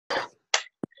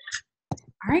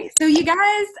All right, so you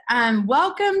guys,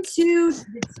 welcome to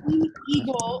the Team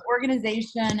Eagle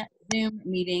organization Zoom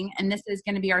meeting, and this is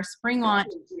going to be our spring launch.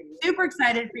 Super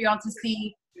excited for y'all to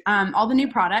see all the new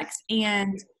products.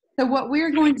 And so what we're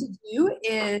going to do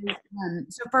is,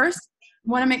 so first,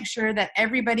 want to make sure that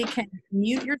everybody can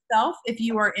mute yourself if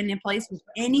you are in a place with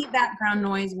any background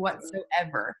noise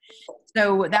whatsoever.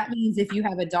 So that means if you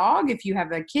have a dog, if you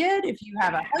have a kid, if you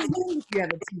have a husband, if you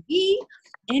have a TV,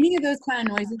 any of those kind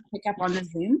of noises pick up on the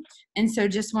Zoom. And so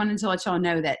just wanted to let y'all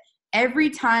know that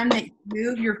every time that you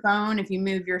move your phone, if you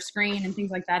move your screen and things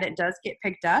like that, it does get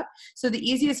picked up. So the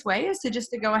easiest way is to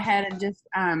go ahead and just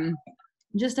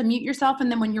unmute yourself,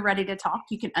 and then when you're ready to talk,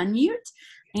 you can unmute,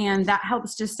 and that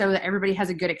helps just so that everybody has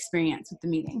a good experience with the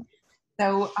meeting.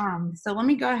 So so let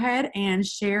me go ahead and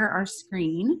share our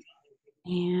screen,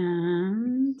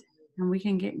 and we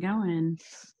can get going.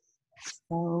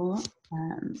 So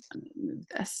let me move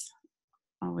this.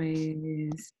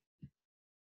 Always.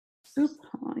 Oop,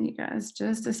 hold on, you guys,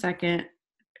 just a second.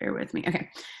 Bear with me. Okay.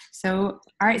 So,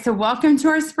 all right. So welcome to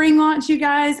our spring launch, you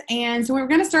guys. And so we're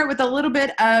going to start with a little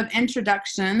bit of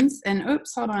introductions. And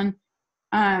oops, hold on.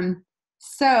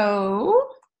 So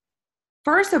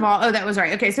first of all, oh, that was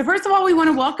right. Okay. So first of all, we want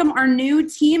to welcome our new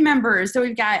team members. So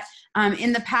we've got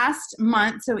in the past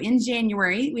month, so in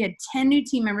January, we had 10 new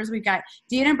team members. We've got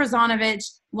Deanna Brazonovich,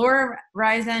 Laura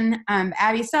Risen,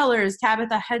 Abby Sellers,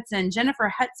 Tabitha Hudson,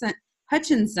 Jennifer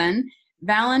Hutchinson,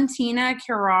 Valentina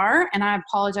Carrar, and I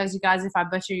apologize, you guys, if I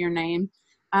butcher your name,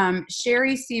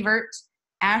 Sherry Sievert,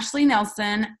 Ashley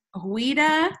Nelson,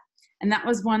 Huida, and that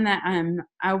was one that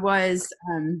I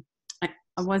wasn't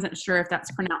sure if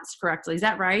that's pronounced correctly. Is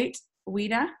that right,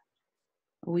 Huida?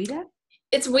 Huida?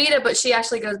 It's Huida, but she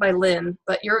actually goes by Lynn,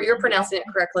 but you're pronouncing it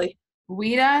correctly.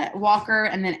 Huida Walker,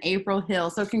 and then April Hill.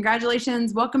 So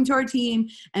congratulations, welcome to our team,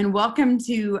 and welcome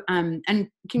to, and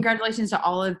congratulations to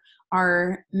all of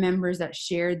our members that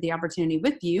shared the opportunity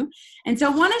with you. And so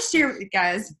I want to share with you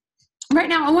guys, right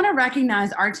now, I want to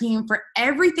recognize our team for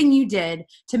everything you did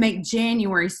to make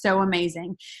January so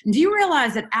amazing. Do you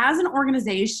realize that as an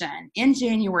organization in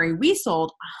January, we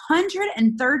sold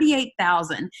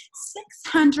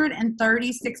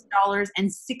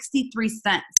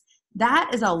 $138,636.63. That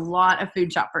is a lot of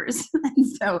food shoppers. And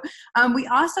so we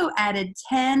also added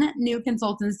 10 new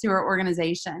consultants to our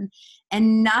organization.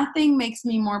 And nothing makes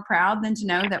me more proud than to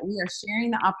know that we are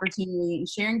sharing the opportunity and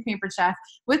sharing Paper Chef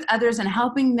with others and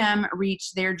helping them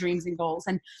reach their dreams and goals.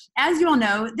 And as you all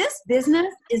know, this business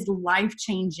is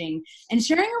life-changing, and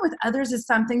sharing it with others is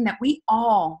something that we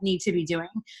all need to be doing.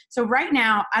 So right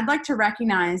now, I'd like to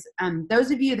recognize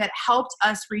those of you that helped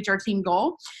us reach our team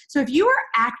goal. So if you were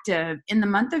active in the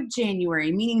month of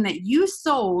January, meaning that you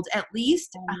sold at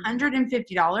least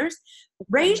 $150,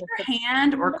 raise your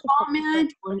hand or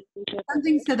comment or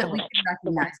something so that we can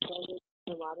recognize.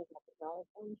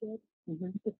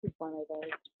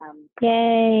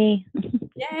 Yay.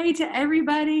 Yay to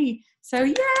everybody. So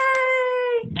yay.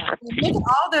 Look at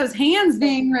all those hands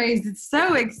being raised. It's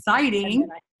so exciting.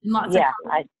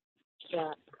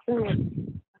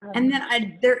 And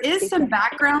then there is some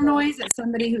background noise. It's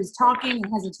somebody who's talking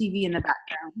and has a TV in the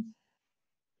background.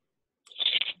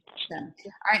 So,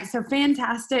 all right, so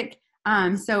fantastic.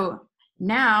 So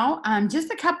now,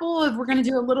 just a couple of, we're going to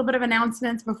do a little bit of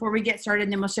announcements before we get started,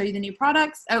 and then we'll show you the new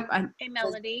products. Oh, hey,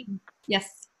 Melody.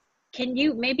 Yes.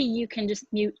 Maybe you can just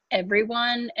mute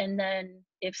everyone, and then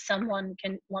if someone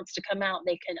wants to come out,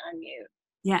 they can unmute.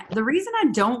 Yeah, the reason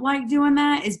I don't like doing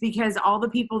that is because all the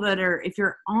people that are, if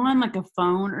you're on like a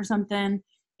phone or something,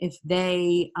 if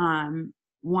they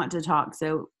want to talk,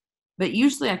 so, but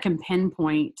usually I can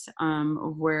pinpoint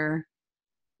where.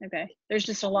 Okay, there's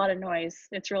just a lot of noise.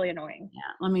 It's really annoying.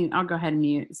 Yeah, I'll go ahead and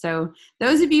mute. So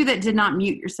those of you that did not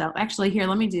mute yourself, actually here,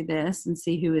 let me do this and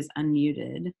see who is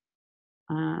unmuted.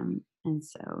 And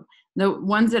so the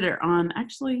ones that are on,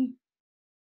 actually,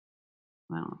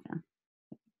 well, okay.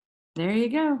 There you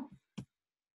go.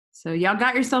 So y'all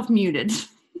got yourself muted.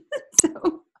 So,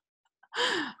 all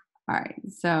right.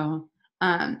 So,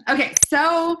 okay.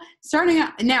 So starting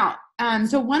out now,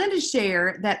 so wanted to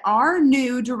share that our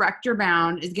new Director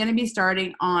Bound is going to be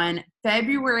starting on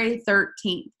February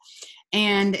 13th.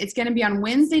 And it's going to be on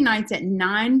Wednesday nights at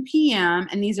 9 p.m.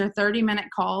 And these are 30-minute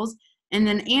calls. And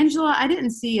then Angela, I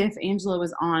didn't see if Angela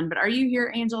was on, but are you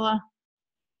here, Angela?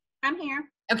 I'm here.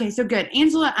 Okay, so good.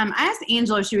 Angela, I asked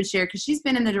Angela if she would share because she's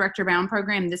been in the Director Bound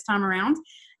program this time around,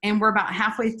 and we're about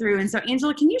halfway through. And so,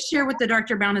 Angela, can you share what the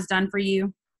Director Bound has done for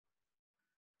you?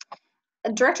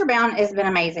 Director Bound has been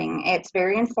amazing. It's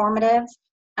very informative.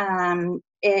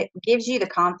 It gives you the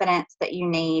confidence that you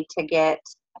need to get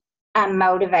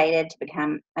motivated to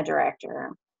become a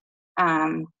director.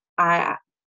 I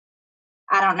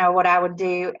don't know what I would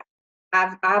do.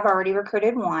 I've already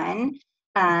recruited one,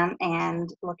 and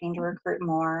looking to recruit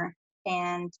more.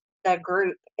 And the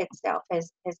group itself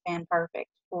has been perfect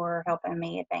for helping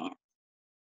me advance.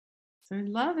 So I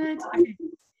love it. Okay.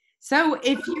 So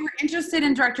if you're interested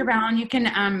in Director Bound, you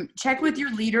can check with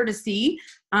your leader to see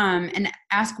and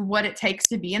ask what it takes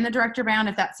to be in the Director Bound,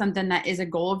 if that's something that is a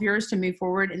goal of yours to move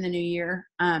forward in the new year.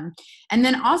 And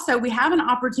then also we have an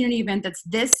opportunity event that's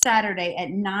this Saturday at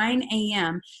 9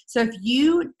 a.m. So if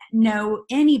you know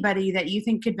anybody that you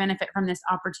think could benefit from this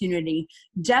opportunity,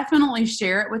 definitely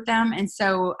share it with them. And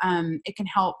so it can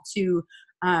help to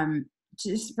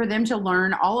just for them to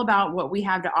learn all about what we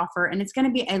have to offer. And it's going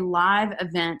to be a live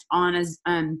event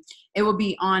it will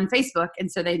be on Facebook.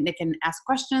 And so they can ask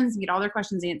questions, get all their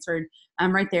questions answered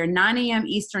right there, 9 a.m.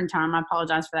 Eastern time. I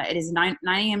apologize for that. It is 9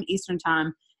 a.m. Eastern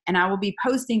time. And I will be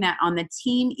posting that on the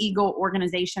Team Eagle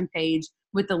organization page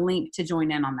with the link to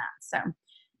join in on that. So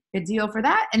good deal for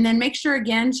that. And then make sure,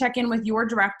 again, check in with your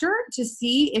director to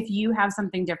see if you have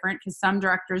something different, because some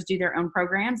directors do their own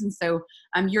programs. And so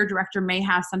your director may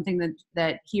have something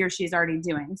that he or she is already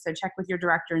doing. So check with your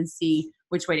director and see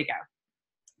which way to go.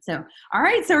 So, all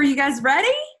right. So are you guys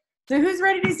ready? So who's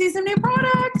ready to see some new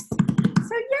products?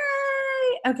 So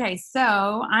yay. Okay.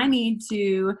 So I need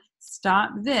to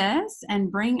stop this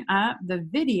and bring up the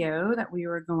video that we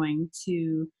were going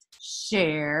to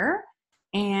share.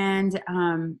 And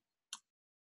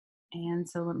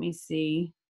so let me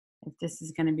see if this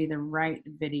is going to be the right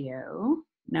video.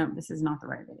 No, this is not the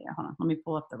right video. Hold on. Let me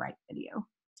pull up the right video.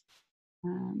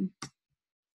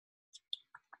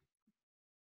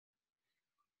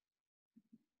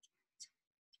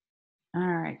 All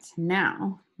right.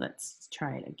 Now let's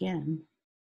try it again.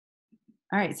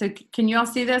 All right. So can you all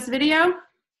see this video?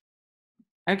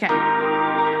 Okay.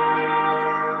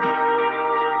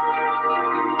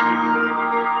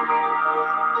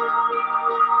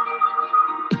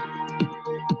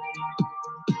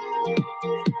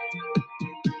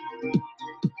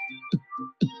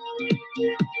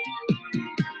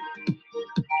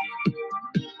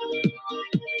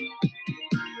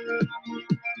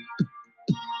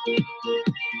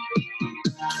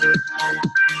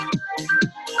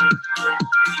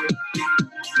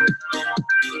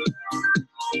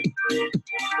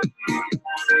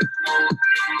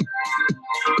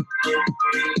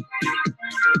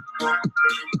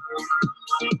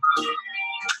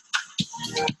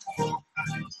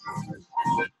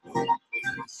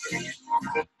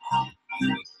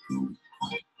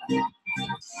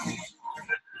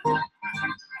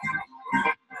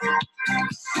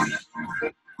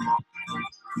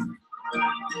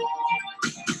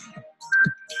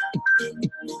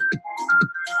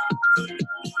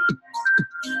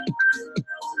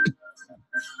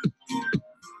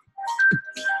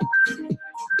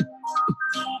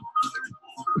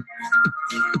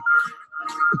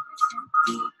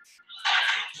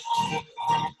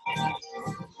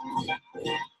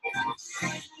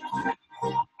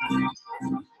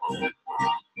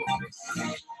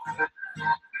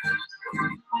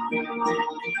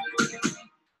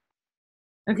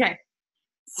 Okay,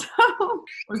 so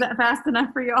was that fast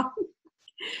enough for y'all? All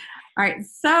right,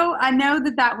 so I know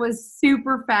that was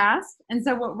super fast. And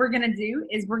so what we're gonna do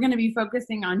is we're gonna be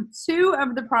focusing on 2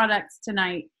 of the products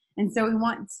tonight. And so we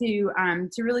want to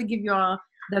really give you all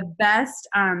the best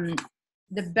of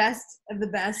the best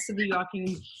so that y'all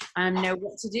can know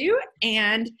what to do.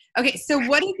 And okay, so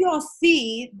what did y'all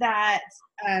see that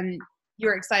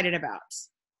you're excited about?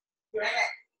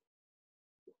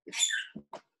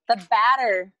 The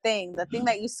batter thing, the thing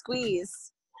that you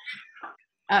squeeze.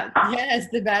 Yes,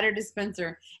 the batter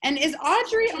dispenser. And is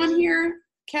Audrey on here,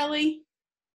 Kelly?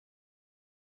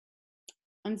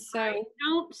 And so I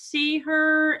don't see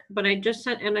her, but I just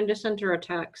sent her a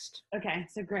text. okay,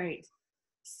 so great.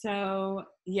 So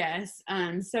yes,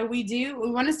 so we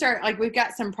want to start, like, we've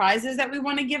got some prizes that we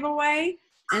want to give away.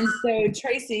 And so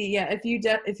Tracy, yeah, if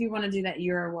you want to do that,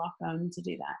 you're welcome to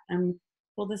do that. And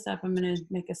pull this up. I'm going to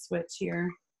make a switch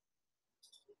here.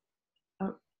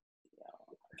 Oh,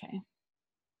 okay.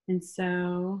 And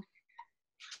so.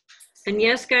 And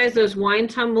yes, guys, those wine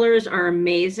tumblers are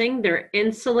amazing. They're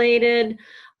insulated.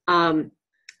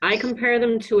 I compare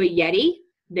them to a Yeti.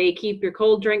 They keep your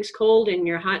cold drinks cold and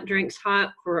your hot drinks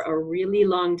hot for a really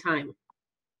long time.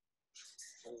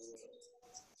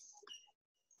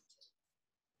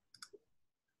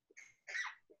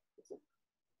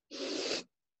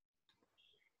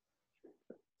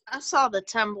 I saw the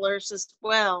tumblers as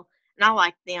well, and I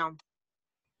like them.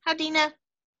 Hi, Dina.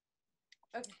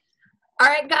 Okay. All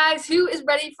right, guys, who is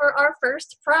ready for our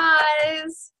first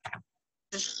prize?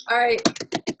 All right.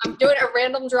 I'm doing a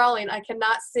random drawing. I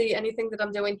cannot see anything that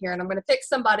I'm doing here, and I'm going to pick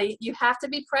somebody. You have to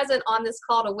be present on this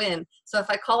call to win. So if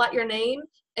I call out your name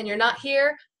and you're not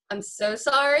here, I'm so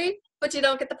sorry, but you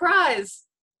don't get the prize.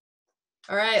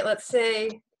 All right, let's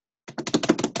see.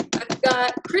 I've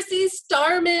got Chrissy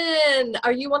Starman.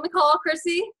 Are you on the call,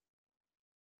 Chrissy?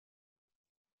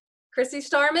 Chrissy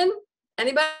Starman?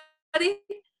 Anybody?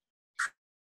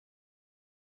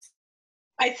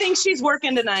 I think she's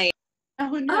working tonight. Oh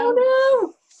no. Oh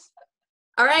no.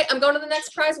 All right, I'm going to the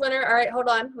next prize winner. All right, hold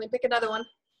on. Let me pick another one.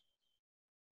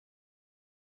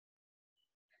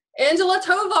 Angela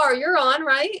Tovar, you're on,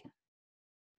 right?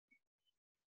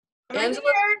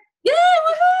 Angela. Yeah,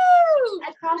 woohoo!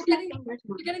 I crossed my fingers.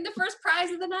 You're getting the first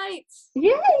prize of the night.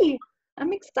 Yay!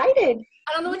 I'm excited.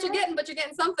 I don't know what you're getting, but you're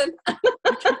getting something.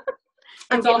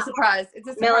 It's all a surprise. It's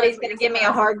a surprise. Melody's but gonna it's give me a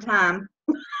surprise. hard time.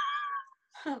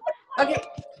 Okay,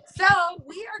 so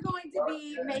we are going to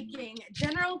be making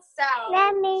General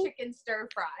Tso chicken stir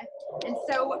fry. And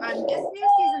so this new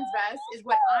season's best is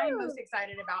what I'm most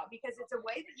excited about because it's a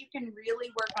way that you can really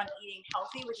work on eating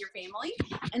healthy with your family.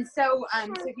 And so,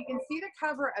 so if you can see the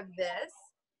cover of this,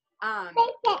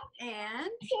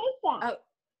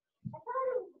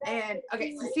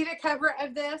 okay, so see the cover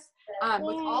of this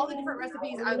with all the different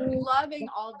recipes. I'm loving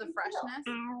all the freshness.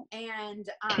 And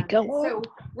so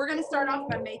we're going to start off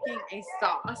by making a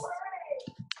sauce.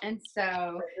 And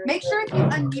so make sure if you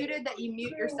unmuted that you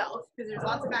mute yourself because there's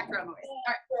lots of background noise. All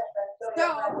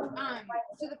right.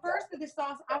 So the first of the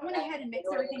sauce, I went ahead and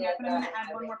mixed everything up, and I'm going to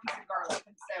add one more piece of garlic.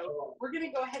 And so we're going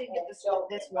to go ahead and get this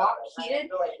wok heated.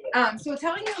 So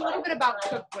telling you a little bit about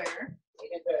cookware.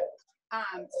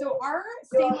 So our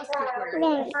stainless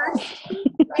cookware, first,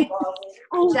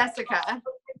 Jessica,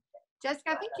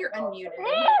 I think you're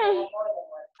unmuted.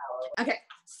 Okay,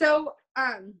 so,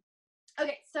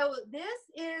 so this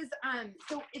is,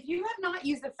 so if you have not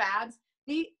used the Fabs,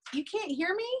 you can't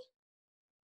hear me?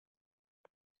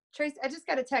 Trace, I just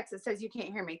got a text that says you can't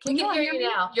hear me. We can hear you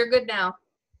now. You're good now.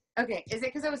 Okay, is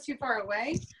it because I was too far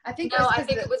away? I think No, I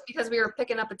think it was because we were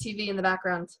picking up a TV in the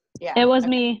background. Yeah. It was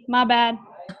me. My bad.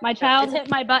 My child hit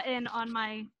my button on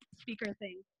my speaker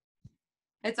thing.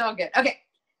 It's all good. Okay,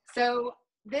 so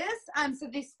this, so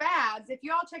these Fabs, if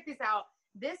you all check this out,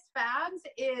 this Fabs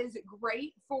is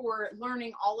great for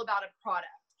learning all about a product.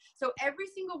 So every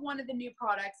single one of the new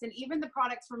products and even the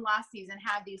products from last season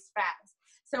have these Fabs.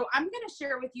 So I'm going to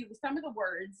share with you some of the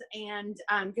words and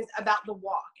because about the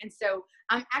wok. And so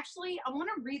I want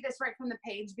to read this right from the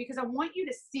page because I want you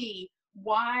to see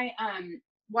why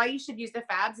you should use the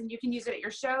Fabs, and you can use it at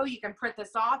your show. You can print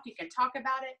this off. You can talk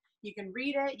about it. You can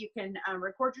read it. You can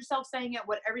record yourself saying it,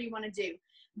 whatever you want to do.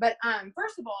 But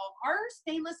first of all, our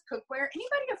stainless cookware,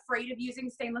 anybody afraid of using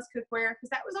stainless cookware? Because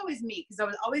that was always me, because I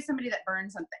was always somebody that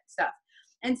burned stuff.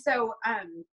 And so,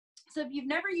 so if you've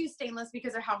never used stainless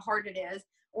because of how hard it is,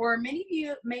 or many of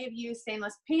you may have used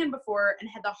stainless pan before and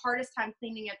had the hardest time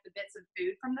cleaning up the bits of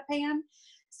food from the pan.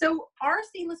 So our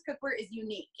stainless cookware is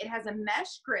unique. It has a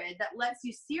mesh grid that lets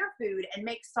you sear food and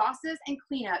make sauces and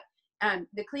cleanup.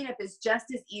 The cleanup is just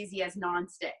as easy as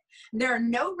nonstick. There are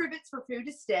no rivets for food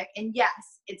to stick, and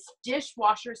yes, it's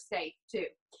dishwasher safe too.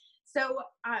 So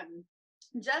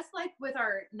just like with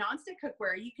our nonstick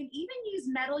cookware, you can even use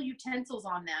metal utensils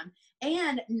on them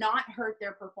and not hurt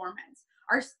their performance.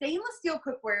 Our stainless steel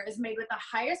cookware is made with the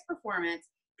highest performance,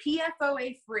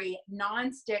 PFOA-free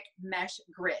non-stick mesh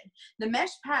grid. The mesh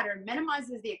pattern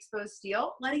minimizes the exposed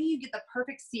steel, letting you get the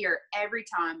perfect sear every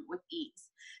time with ease.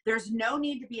 There's no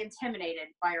need to be intimidated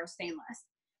by our stainless.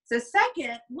 So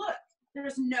second, look,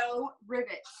 there's no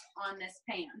rivets on this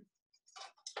pan.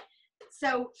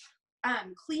 So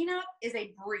cleanup is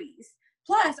a breeze.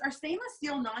 Plus, our stainless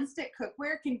steel nonstick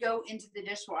cookware can go into the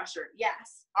dishwasher.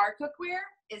 Yes, our cookware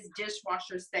is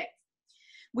dishwasher safe.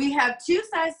 We have 2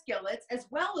 size skillets as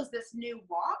well as this new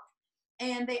wok,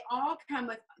 and they all come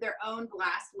with their own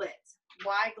glass lids.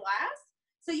 Why glass?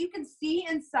 So you can see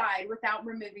inside without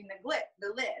removing the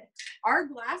lid. Our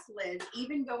glass lids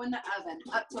even go in the oven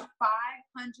up to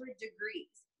 500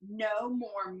 degrees. No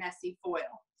more messy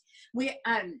foil.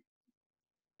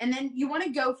 And then you want to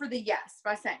go for the yes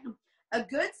by saying, a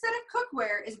good set of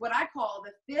cookware is what I call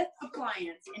the 5th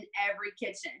appliance in every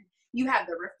kitchen. You have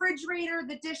the refrigerator,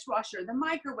 the dishwasher, the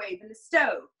microwave, and the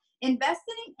stove.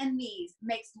 Investing in these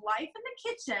makes life in the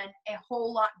kitchen a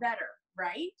whole lot better,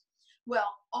 right?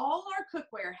 Well, all our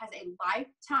cookware has a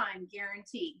lifetime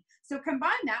guarantee. So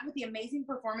combine that with the amazing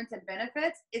performance and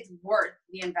benefits, it's worth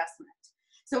the investment.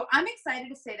 So I'm excited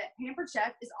to say that Pampered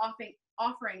Chef is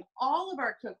offering all of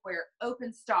our cookware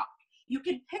open stock. You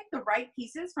can pick the right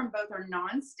pieces from both our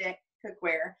non-stick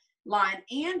cookware line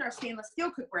and our stainless steel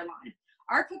cookware line.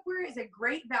 Our cookware is a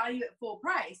great value at full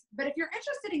price, but if you're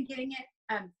interested in getting it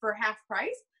for half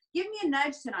price, give me a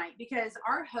nudge tonight because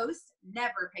our hosts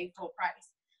never pay full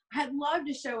price. I'd love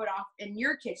to show it off in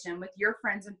your kitchen with your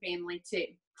friends and family too.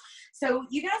 So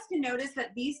you guys can notice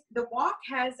that the wok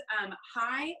has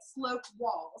high sloped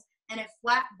walls and a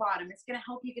flat bottom. It's going to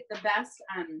help you get the best,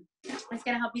 it's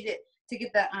going to help you to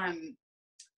get the,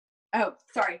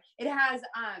 it has,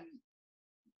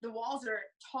 the walls are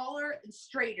taller and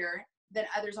straighter than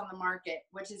others on the market,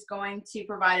 which is going to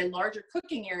provide a larger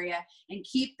cooking area and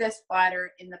keep this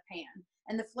flatter in the pan.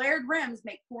 And the flared rims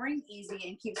make pouring easy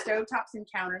and keep stovetops and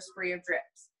counters free of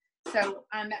drips. So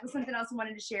that was something else I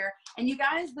wanted to share. And you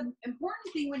guys, the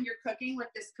important thing when you're cooking with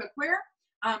this cookware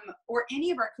or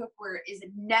any of our cookware is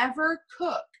never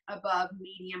cook above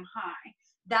medium high.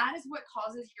 That is what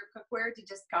causes your cookware to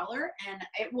discolor and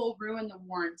it will ruin the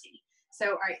warranty.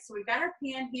 So, all right, so we've got our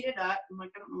pan heated up. I'm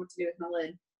like, I don't know what to do with my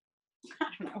lid. I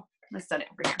don't know. I'm gonna set it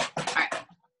over here. All right.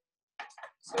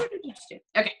 So what did you just do?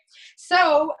 Okay.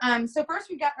 So, so first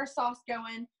we got our sauce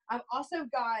going. I've also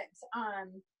got,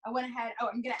 I went ahead,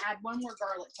 I'm gonna add one more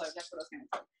garlic clove. That's what I was gonna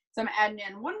do. So I'm adding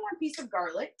in one more piece of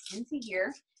garlic into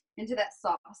here, into that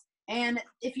sauce. And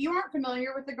if you aren't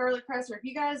familiar with the garlic press, or if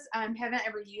you guys haven't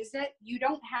ever used it, you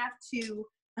don't have to,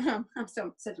 I'm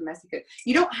such a messy cook.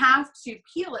 You don't have to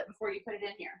peel it before you put it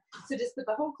in here. So just put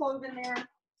the whole clove in there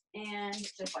and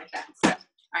just like that. So,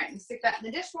 all right, and stick that in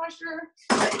the dishwasher,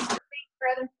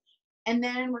 rather. And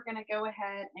then we're gonna go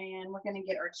ahead and we're gonna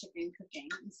get our chicken cooking.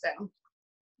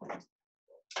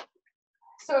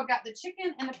 So I've got the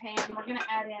chicken in the pan. We're gonna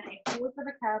add in 1/4 of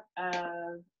a cup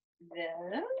of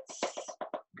this.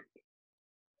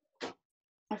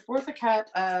 1/4 a cup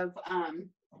of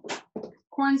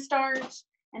cornstarch,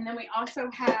 and then we also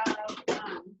have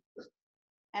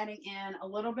adding in a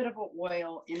little bit of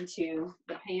oil into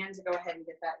the pan to go ahead and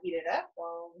get that heated up.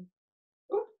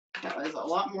 That was a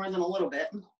lot more than a little bit,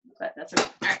 but that's okay.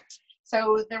 All right.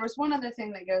 So there was one other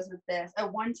thing that goes with this: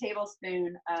 1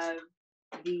 tablespoon of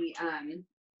the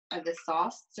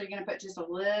sauce. So you're gonna put just a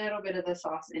little bit of the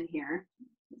sauce in here.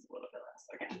 Just a little bit less,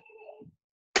 okay.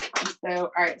 So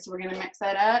all right, so we're gonna mix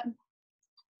that up,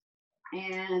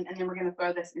 and then we're gonna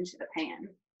throw this into the pan.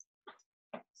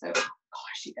 So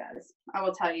gosh, you guys, I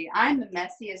will tell you, I'm the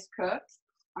messiest cook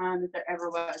that there ever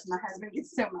was. My husband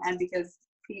gets so mad because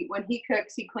when he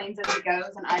cooks, he cleans as he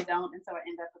goes, and I don't, and so I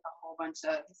end up with a whole bunch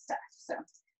of stuff. So,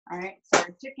 all right, so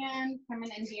our chicken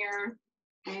coming in here,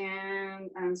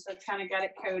 and so it's kind of got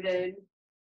it coated,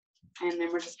 and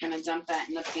then we're just gonna dump that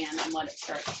in the pan and let it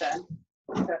start to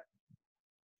cook.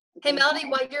 Hey, Melody,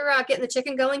 while you're getting the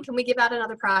chicken going, can we give out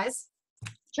another prize?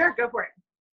 Sure, go for it.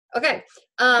 Okay,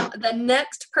 the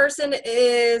next person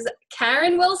is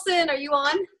Karen Wilson. Are you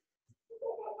on?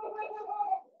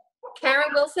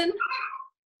 Karen Wilson?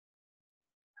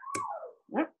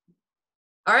 Yep.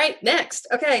 All right, next.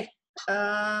 Okay.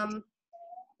 Gotta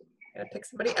pick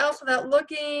somebody else without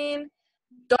looking.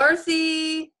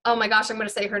 Dorothy. Oh my gosh, I'm gonna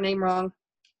say her name wrong.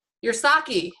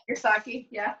 Yersaki. Yersaki,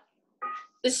 yeah.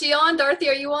 Is she on? Dorothy,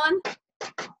 are you on?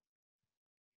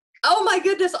 Oh my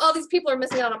goodness, all these people are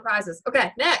missing out on prizes.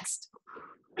 Okay, next.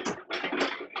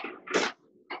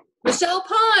 Michelle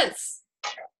Ponce.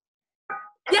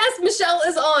 Yes, Michelle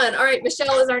is on. All right,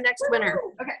 Michelle is our next winner.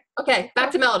 Okay. Okay,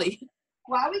 back to Melody.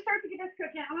 While we start to get this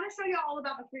cooking, I want to show you all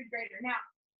about the food grater. Now,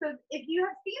 so if you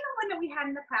have seen the one that we had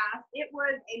in the past, it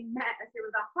was a mess. It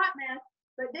was a hot mess.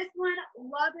 But this one,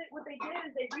 love it. What they did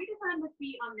is they redesigned the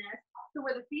feet on this to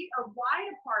where the feet are wide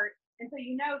apart, and so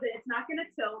you know that it's not going to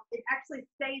tilt. It actually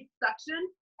stays suction.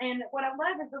 And what I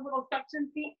love is the little suction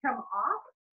feet come off.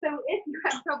 So if you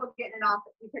have trouble getting it off,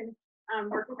 you can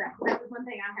work with that. So that was one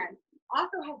thing I had.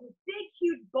 Also has this big,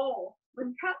 huge bowl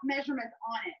with cup measurements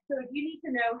on it. So if you need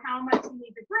to know how much you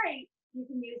need to grate, you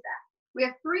can use that. We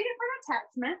have 3 different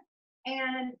attachments,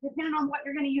 and depending on what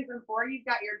you're going to use them for, you've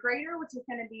got your grater, which is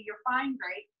going to be your fine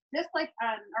grate, just like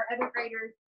our other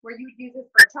graters, where you would use this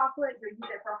for chocolates or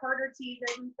use it for harder cheeses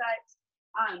and such.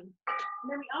 And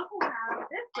then we also have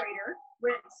this grater,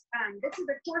 which this is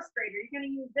a coarse grater. You're going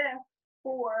to use this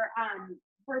for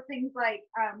things like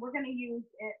we're going to use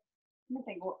it. Let me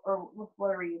think, or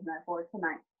what are we using that for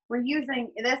tonight? We're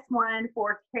using this one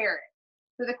for carrot.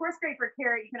 So the coarse grate for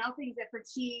carrot, you can also use it for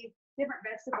cheese, different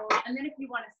vegetables. And then if you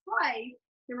want to slice,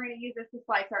 then we're going to use this to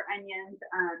slice our onions,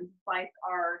 slice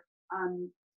our,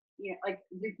 you know, like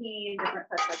zucchini and different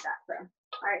stuff like that. So,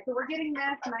 all right, so we're getting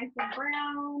this nice and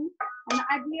brown. And the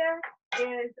idea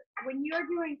is when you are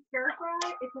doing stir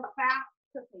fry, it's a fast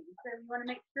cooking. So you want to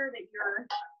make sure that you're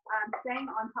staying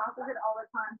on top of it all the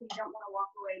time, so you don't want to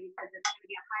walk away because it's going to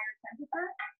be a higher temperature,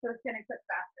 so it's going to cook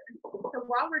faster. So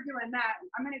while we're doing that,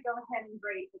 I'm going to go ahead and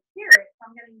grate the carrots.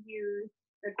 I'm going to use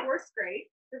the coarse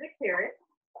grate for the carrots.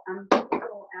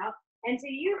 Pull out. And to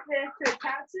use this to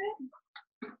attach it,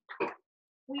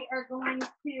 we are going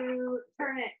to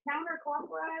turn it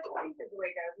counterclockwise. I think that's the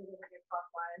way it goes. It doesn't get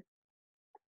clockwise.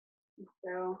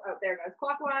 So, oh, there it goes,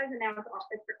 clockwise, and now it's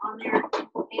on there.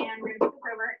 And we're gonna put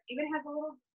this over. It even has a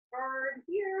little guard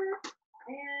here.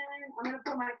 And I'm gonna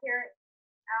pull my carrot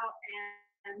out,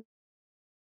 and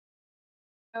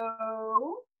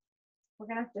so we're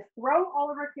gonna just throw all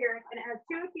of our carrots, and it has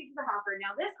 2 pieces of hopper.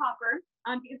 Now this hopper,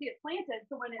 you can see it's planted,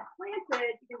 so when it's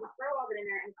planted, you can just throw all of it in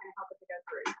there and kind of help it to go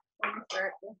through. So I'm gonna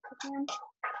start this chicken.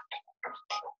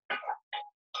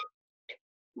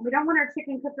 We don't want our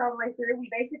chicken cooked all the way through. We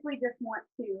basically just want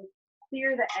to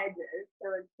sear the edges,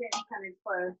 so it's getting kind of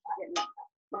close, getting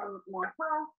more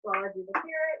soft while I do the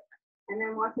carrot. And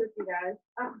then watch this, you guys.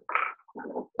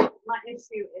 My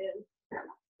issue is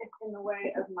it's in the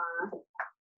way of my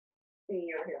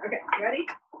thingy over here. Okay, ready?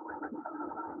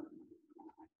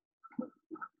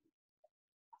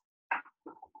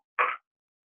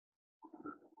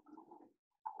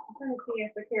 I'm trying to see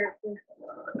if the carrots is.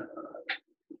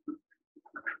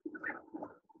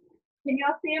 Can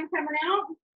y'all see them coming out?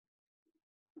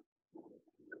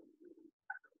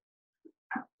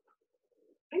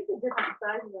 I think the different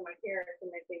sizes of my carrots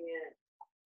are making it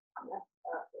messed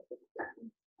up.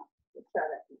 Let's try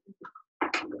that.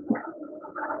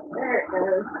 There it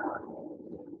goes.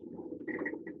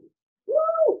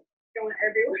 Woo! Going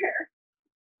everywhere.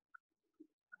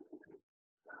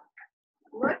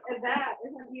 Look at that.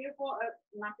 Isn't it beautiful? Oh,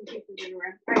 knocking pieces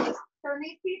everywhere. All right. So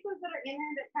these pieces that are in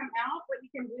there that come out, what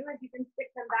you can do is you can stick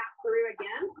them back through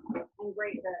again and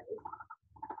grate those.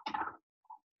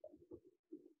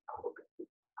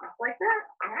 Like that,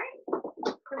 all right?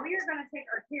 So we are gonna take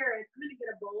our carrots, I'm gonna get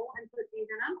a bowl and put these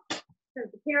in them. Because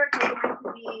the carrots are going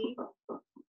to be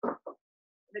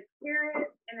the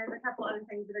carrots, and there's a couple other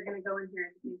things that are gonna go in here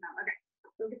at the same time. Okay,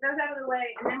 so we'll get those out of the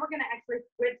way, and then we're gonna actually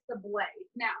switch the blade.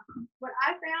 Now, what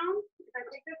I found, if I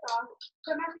take this off,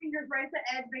 put my fingers right at the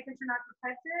edge, making sure not to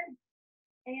touch it.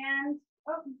 And,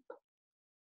 oh,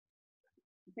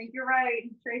 I think you're right.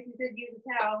 Tracy said use a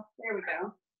towel. There we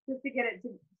go. Just to get it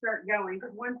to start going.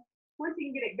 Because once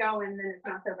you can get it going, then it's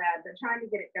not so bad. But trying to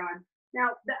get it going.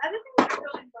 Now, the other thing that I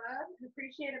really love and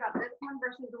appreciate about this one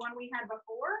versus the one we had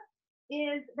before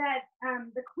is that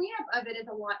the cleanup of it is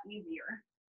a lot easier.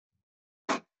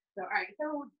 So, all right.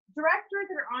 So, directors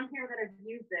that are on here that have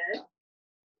used this,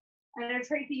 I know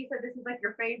Tracy, you said this is like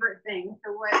your favorite thing.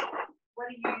 So, what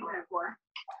are you using it for?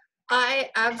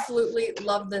 I absolutely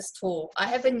love this tool. I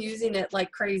have been using it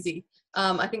like crazy.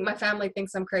 I think my family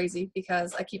thinks I'm crazy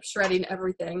because I keep shredding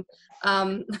everything.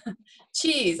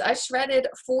 Cheese. I shredded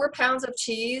 4 pounds of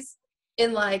cheese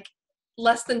in like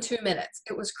less than 2 minutes.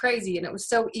 It was crazy and it was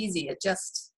so easy. It's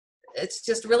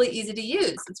just really easy to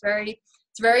use. It's very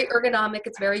ergonomic.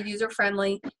 It's very user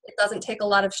friendly. It doesn't take a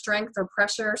lot of strength or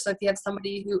pressure. So if you have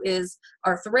somebody who is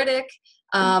arthritic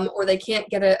or they can't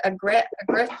get a grip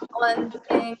on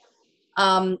thing,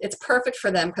 it's perfect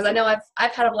for them, because I know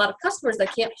I've had a lot of customers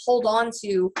that can't hold on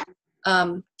to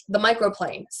the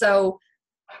microplane. So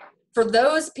for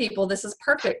those people, this is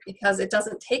perfect because it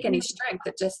doesn't take any strength.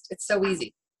 It's so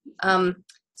easy.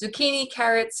 Zucchini,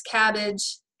 carrots,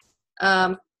 cabbage,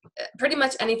 pretty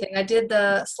much anything. I did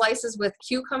the slices with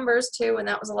cucumbers too, and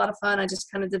that was a lot of fun. I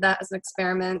just kind of did that as an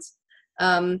experiment.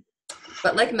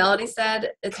 But like Melody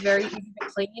said, it's very easy to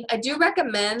clean. I do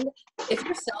recommend, if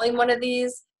you're selling one of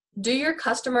these, do your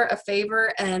customer a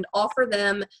favor and offer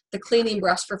them the cleaning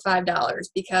brush for $5,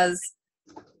 because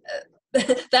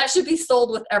that should be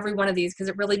sold with every one of these, because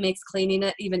it really makes cleaning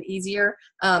it even easier.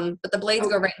 But the blades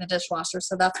go right in the dishwasher,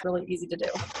 so that's really easy to do.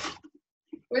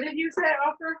 What did you say,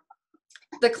 offer?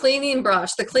 The cleaning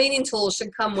brush, the cleaning tool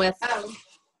should come with.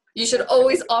 You should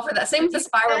always offer that. Same with the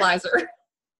spiralizer.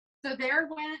 So there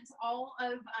went all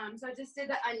of, so I just did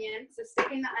the onion, so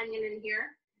sticking the onion in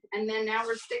here, and then now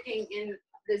we're sticking in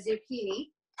the zucchini,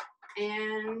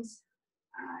 and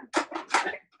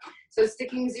okay. So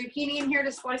sticking zucchini in here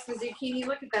to slice the zucchini.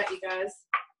 Look at that, you guys.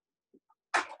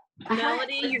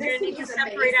 Melody, you're going to need to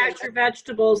separate out your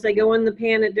vegetables. They go in the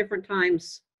pan at different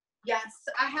times. Yes,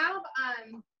 I have,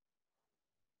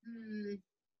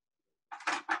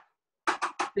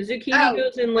 The zucchini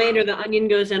goes in later, the onion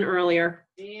goes in earlier.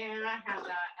 yeah, I have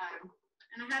that,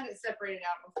 and I had it separated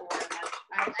out before.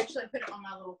 I actually put it on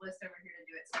my little list over here to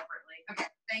do it separately. Okay,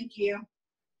 thank you.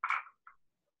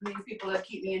 These people that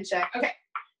keep me in check. Okay,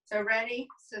 So ready?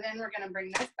 So then we're gonna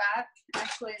bring this back.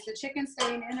 Actually, is the chicken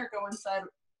staying in or go inside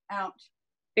out?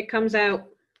 It comes out.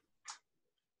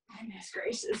 Goodness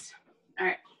gracious. All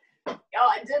right. Y'all,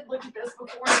 I did look at this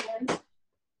beforehand.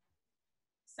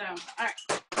 So, all right.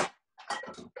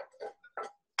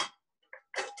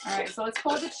 All right, so let's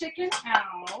pull the chicken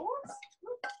out.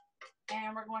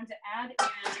 And we're going to add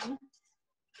in,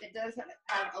 it does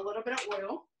have a little bit of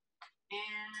oil.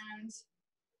 And,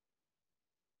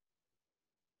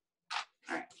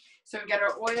 all right, so we got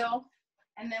our oil.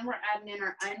 And then we're adding in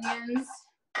our onions,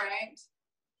 right?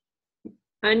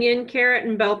 Onion, carrot,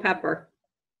 and bell pepper.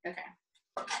 Okay.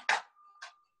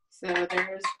 So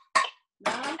there's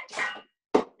that.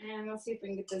 And let's see if we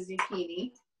can get the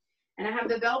zucchini. And I have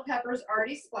the bell peppers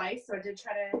already sliced, so I did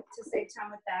try to save time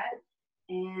with that.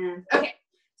 And okay,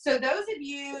 so those of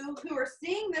you who are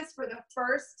seeing this for the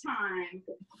first time,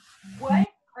 what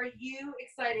are you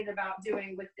excited about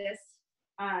doing with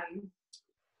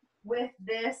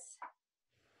this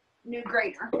new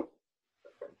grater?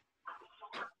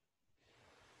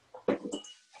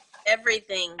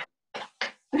 Everything.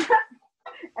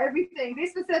 Everything. Be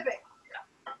specific.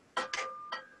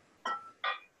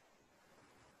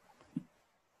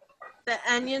 The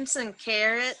onions and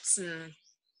carrots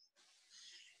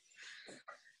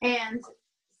And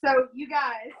so you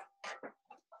guys,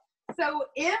 so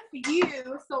if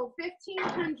you sold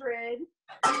 1,500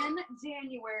 in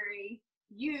January,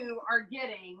 you are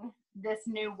getting this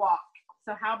new wok.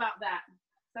 So how about that?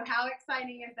 So how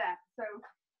exciting is that? So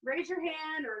raise your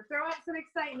hand or throw out some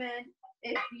excitement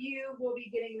if you will be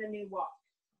getting the new wok.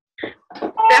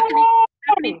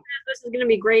 Stephanie says this is going to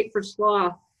be great for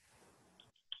slaw.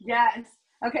 Yes.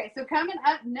 Okay, so coming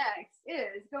up next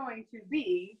is going to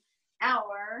be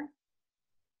our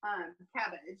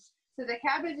cabbage. So the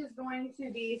cabbage is going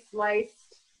to be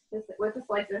sliced with a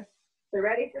slicer. So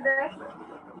ready for this?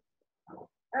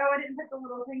 Oh, I didn't put the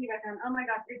little thingy back on. Oh my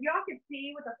gosh, if y'all could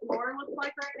see what the floor looks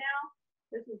like right now,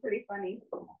 this is pretty funny.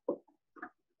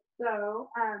 So,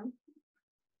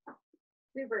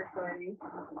 super exciting.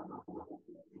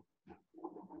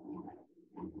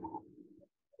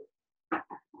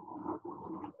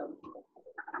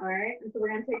 All right, and so we're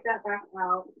gonna take that back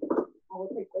out. I will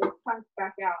take those chunks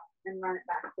back out and run it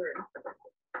back through.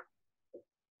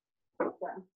 So,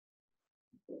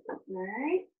 all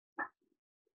right.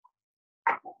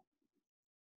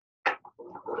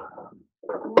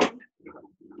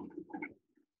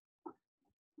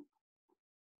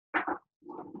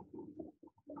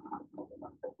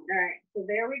 All right, so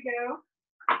there we go.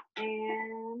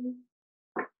 And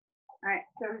all right,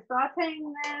 so we're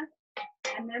sauteing this,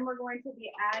 and then we're going to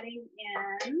be adding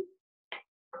in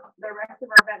the rest of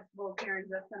our vegetables here in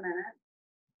just a minute.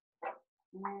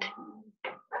 And,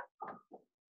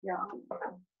 yeah,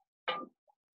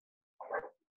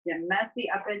 messy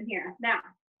up in here. Now,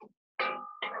 all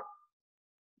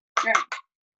right,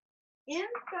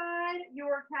 inside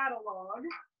your catalog,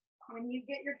 when you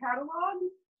get your catalog,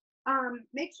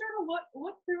 make sure to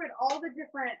look through it, all the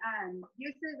different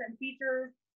uses and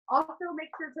features. Also,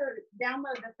 make sure to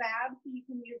download the Fab so you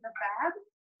can use the Fab.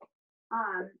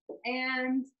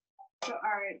 And so,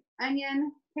 all right,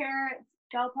 onion, carrots,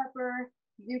 bell pepper,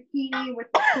 zucchini with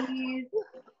the cheese.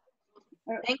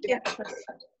 Oh, Thank you.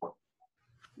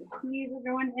 The peas are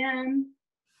going in,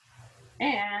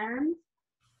 and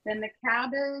then the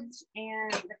cabbage is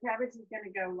going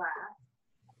to go last,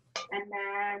 and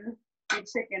then the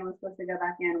chicken was supposed to go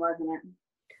back in, wasn't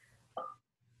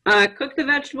it? Cook the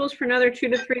vegetables for another 2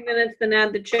 to 3 minutes, then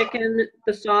add the chicken,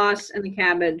 the sauce, and the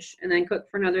cabbage, and then cook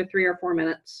for another 3 or 4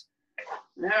 minutes.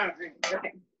 All right,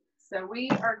 okay. So we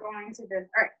are going to this.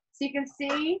 All right, so you can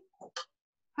see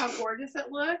how gorgeous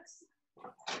it looks.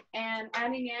 And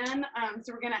adding in,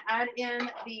 so we're going to add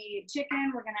in the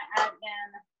chicken. We're going to add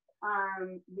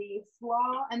in the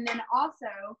slaw, and then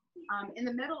also in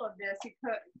the middle of this, you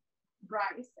cook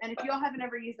rice. And if y'all haven't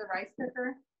ever used a rice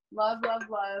cooker, love, love,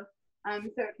 love.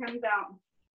 So it comes out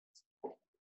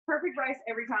perfect rice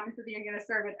every time. So then you're going to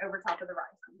serve it over top of the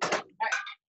rice. All right,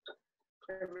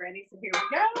 so we're ready. So here we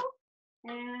go,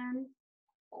 and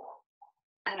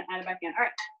I'm going to add it back in. All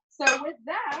right. So with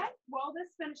that, while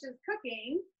this finishes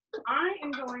cooking, I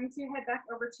am going to head back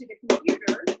over to the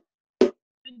computer.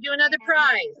 Do another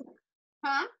prize.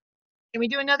 Huh? Can we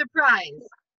do another prize?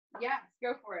 Yes,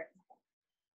 go for it.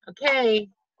 Okay.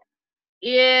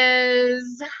 Here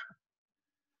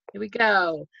we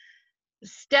go.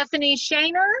 Stephanie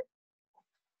Shaner.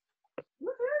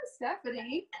 Woohoo,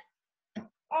 Stephanie.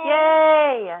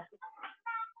 Yay!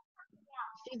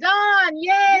 She's on.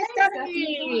 Yay, Yay,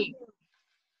 Stephanie.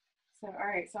 So, all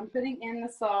right, so I'm putting in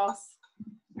the sauce.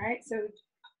 All right, so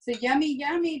So yummy,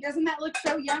 yummy. Doesn't that look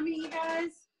so yummy, you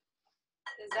guys?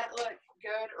 Does that look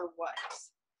good or what?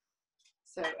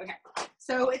 So, okay.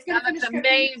 So it's going to That finish looks cooking.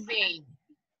 amazing.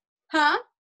 Huh?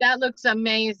 That looks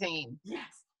amazing.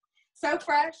 Yes. So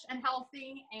fresh and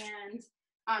healthy. And so,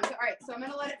 all right, so I'm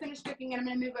going to let it finish cooking and I'm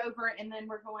going to move over and then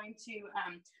we're going to,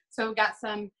 so we've got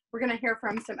we're going to hear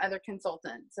from some other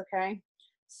consultants, okay?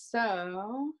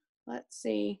 So let's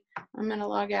see. I'm going to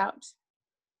log out.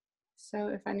 So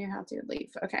if I knew how to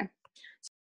leave, okay.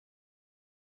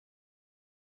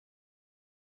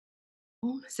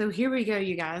 So here we go,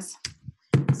 you guys.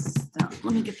 So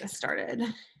let me get this started.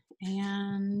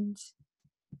 And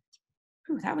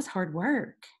ooh, that was hard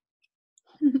work.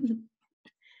 And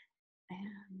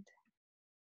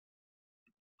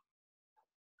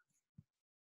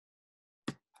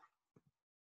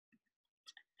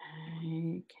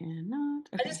I cannot.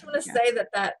 Okay, I just want to say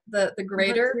that the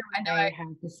grater, I know I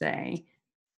have to say.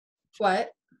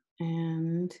 What?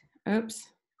 And oops.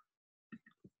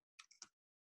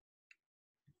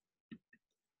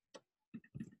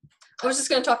 I was just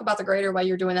going to talk about the grater while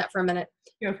you're doing that for a minute.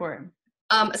 Go for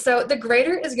it. So the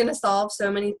grater is going to solve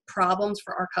so many problems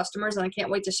for our customers, and I can't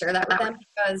wait to share that with them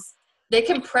because they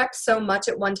can prep so much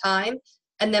at one time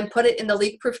and then put it in the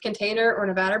leak-proof container or in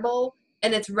a batter bowl,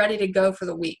 and it's ready to go for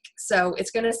the week. So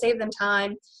it's going to save them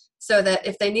time so that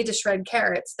if they need to shred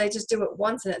carrots, they just do it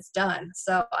once and it's done.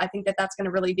 So I think that that's going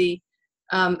to really be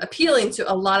appealing to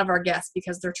a lot of our guests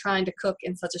because they're trying to cook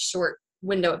in such a short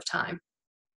window of time.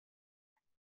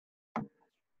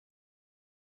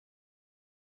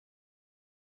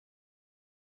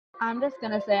 I'm just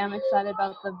gonna say I'm excited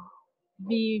about the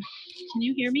V. Can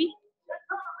you hear me?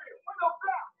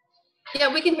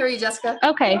 Yeah, we can hear you, Jessica.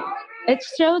 Okay. It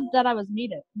showed that I was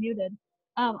muted.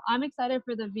 I'm excited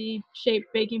for the V-shaped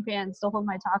baking pans to hold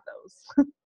my tacos.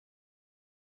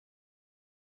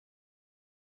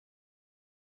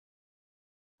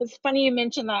 It's funny you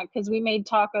mentioned that because we made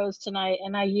tacos tonight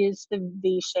and I used the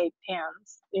V-shaped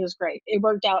pans. It was great. It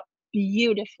worked out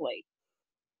beautifully.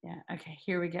 Yeah, okay,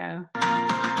 here we go.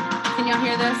 Can y'all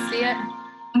hear this? See it?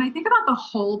 When I think about the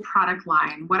whole product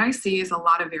line, what I see is a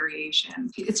lot of variation.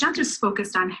 It's not just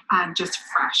focused on just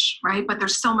fresh, right? But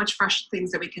there's so much fresh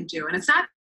things that we can do. And it's not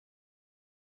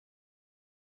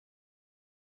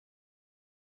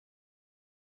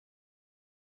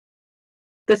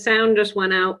The sound just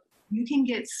went out. you can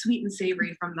get sweet and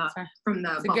savory from the Is it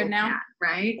bubble good now? pan,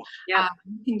 right? Yeah.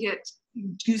 You can get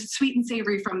sweet and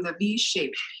savory from the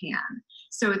V-shaped pan.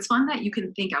 So it's fun that you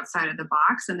can think outside of the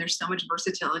box, and there's so much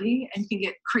versatility, and you can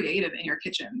get creative in your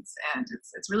kitchens, and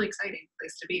it's really exciting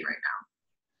place to be right now.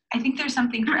 I think there's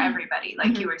something for everybody,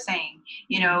 like you were saying.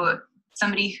 You know,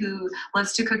 somebody who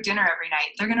loves to cook dinner every night,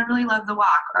 they're going to really love the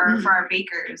wok. Or for our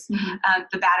bakers,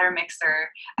 the batter mixer.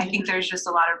 I think there's just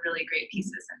a lot of really great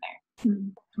pieces in there.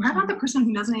 How about the person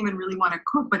who doesn't even really want to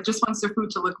cook, but just wants their food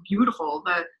to look beautiful?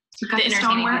 You've got the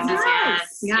entertaining stoneware. pieces,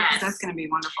 Yes, yes. That's going to be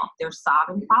wonderful. They're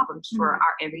solving problems for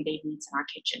our everyday needs in our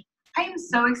kitchen. I am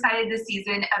so excited this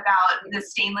season about the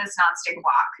stainless nonstick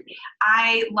wok.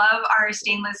 I love our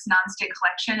stainless nonstick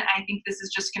collection. I think this is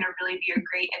just going to really be a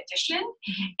great addition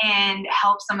and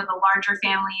help some of the larger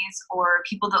families or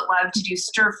people that love to do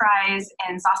stir fries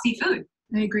and saucy food.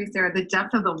 I agree, Sarah. The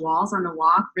depth of the walls on the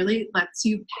wok really lets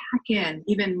you pack in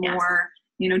even more,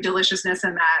 deliciousness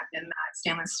in that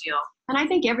stainless steel. And I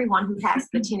think everyone who has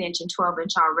the 10-inch and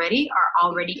 12-inch already are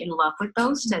already in love with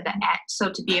those.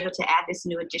 So to be able to add this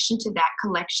new addition to that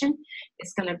collection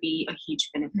is going to be a huge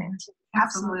benefit.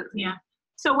 Absolutely. Yeah.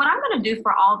 So what I'm going to do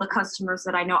for all the customers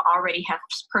that I know already have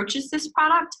purchased this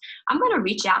product, I'm going to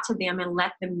reach out to them and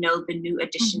let them know the new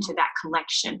addition to that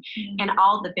collection and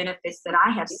all the benefits that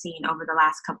I have seen over the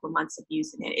last couple of months of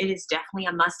using it. It is definitely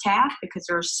a must-have because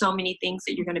there are so many things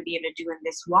that you're going to be able to do in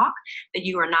this wok that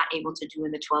you are not able to do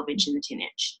in the 12-inch and the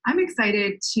 10-inch. I'm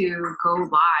excited to go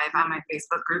live on my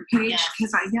Facebook group page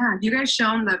because you guys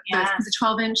shown the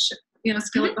 12-inch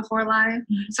skillet before live.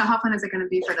 So how fun is it going to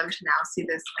be for them to now see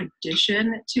this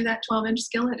addition to that 12-inch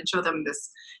skillet and show them the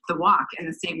wok and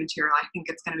the same material? I think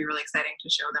it's going to be really exciting to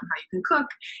show them how you can cook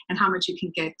and how much you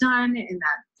can get done in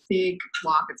that big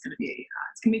wok. It's going to be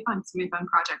fun. It's going to be a fun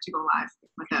project to go live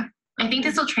with it. I think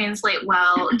this will translate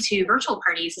well to virtual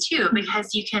parties too,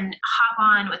 because you can hop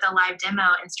on with a live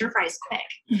demo and stir fries quick.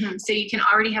 So you can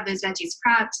already have those veggies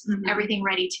prepped, everything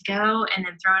ready to go, and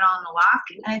then throw it all in the wok.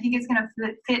 And I think it's going to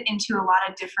fit into a lot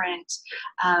of different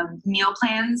meal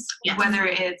plans, whether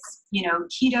it's,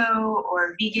 keto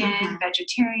or vegan,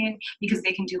 vegetarian, because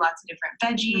they can do lots of different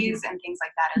veggies and things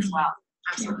like that as well.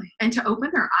 Absolutely. And to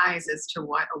open their eyes as to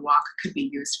what a wok could be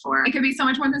used for. It could be so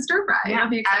much more than stir fry. Yeah, It'll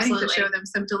be exciting absolutely. to show them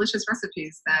some delicious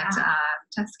recipes that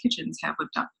Test Kitchens have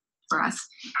whipped up for us.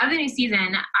 Of the new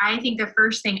season, I think the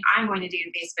first thing I'm going to do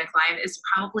in Facebook Live is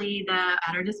probably the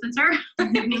batter dispenser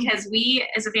because we,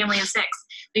 as a family of 6,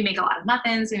 we make a lot of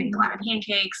muffins, we make a lot of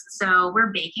pancakes, so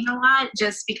we're baking a lot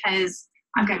just because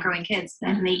I've got growing kids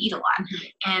and they eat a lot.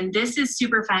 And this is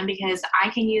super fun because I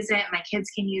can use it, my kids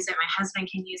can use it, my husband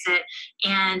can use it,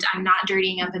 and I'm not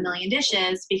dirtying up a million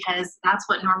dishes because that's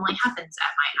what normally happens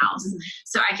at my house.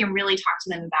 So I can really talk to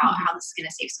them about how this is going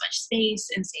to save so much space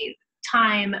and save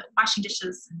time washing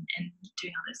dishes and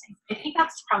doing all those things. I think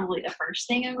that's probably the first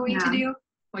thing I'm going to do.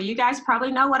 Well, you guys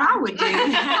probably know what I would do.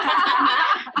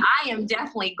 I am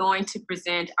definitely going to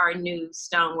present our new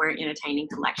Stoneware Entertaining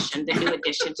Collection, the new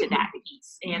addition to that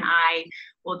piece. And I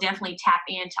will definitely tap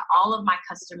into all of my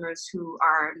customers who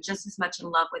are just as much in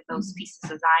love with those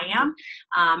pieces as I am.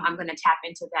 I'm going to tap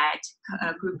into that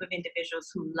group of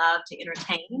individuals who love to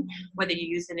entertain, whether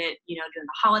you're using it, during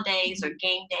the holidays or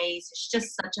game days. It's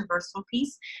just such a versatile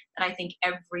piece that I think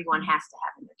everyone has to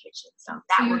have in their kitchen. So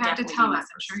that you will have to definitely tell be my us.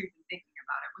 I'm sure you've been thinking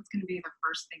about it. What's going to be the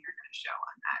first thing you're going to show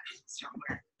on that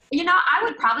stoneware? I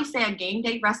would probably say a game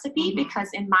day recipe because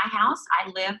in my house, I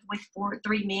live with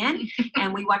 3 men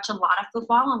and we watch a lot of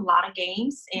football and a lot of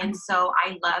games. And so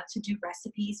I love to do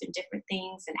recipes and different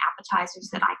things and appetizers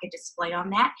that I could display on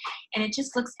that. And it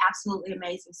just looks absolutely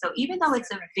amazing. So even though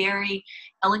it's a very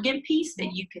elegant piece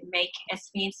that you can make as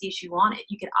fancy as you want it,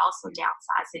 you could also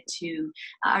downsize it to,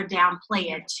 or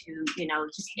downplay it to,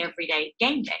 just everyday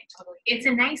game day. It's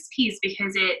a nice piece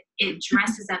because it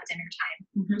dresses up dinner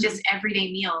time, just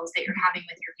everyday meals that you're having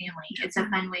with your family. It's a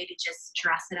fun way to just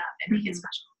dress it up and make it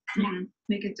special. Yeah,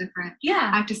 make it different. Yeah.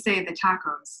 I have to say the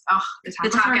tacos. Oh, the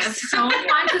tacos, tacos. are so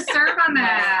fun to serve on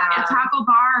that. Yeah. A taco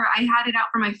bar. I had it out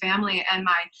for my family, and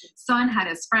my son had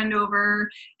his friend over,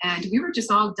 and we were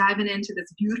just all diving into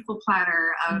this beautiful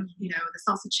platter of the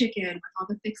salsa chicken with all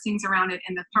the fixings around it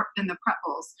and the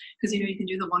pretzels, because you can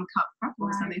do the 1 cup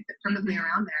pretzels and they fit perfectly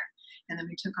around there. And then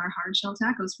we took our hard shell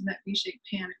tacos from that V-shaped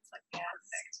pan. It's like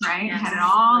perfect, right? Yes. And had it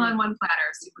all on one platter.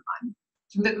 Super fun.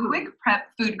 The quick prep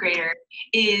food grater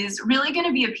is really going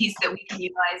to be a piece that we can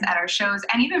utilize at our shows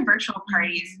and even virtual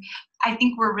parties. I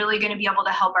think we're really going to be able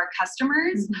to help our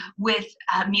customers with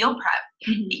meal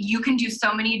prep. You can do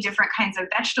so many different kinds of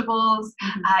vegetables,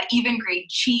 even grate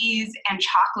cheese and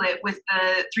chocolate with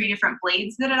the 3 different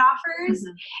blades that it offers.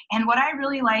 And what I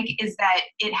really like is that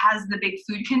it has the big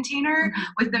food container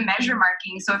with the measure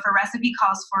marking. So if a recipe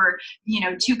calls for,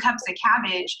 2 cups of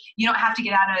cabbage, you don't have to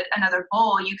get out another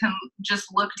bowl. You can just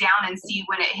look down and see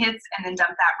when it hits and then dump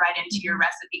that right into your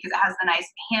recipe because it has the nice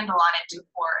handle on it to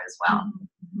pour as well.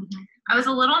 I was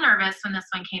a little nervous when this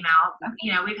one came out.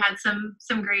 We've had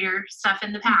some greater stuff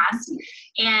in the past,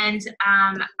 and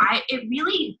it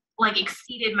really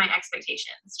exceeded my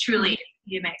expectations. Truly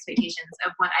exceeded my expectations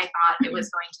of what I thought it was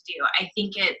going to do. I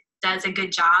think it does a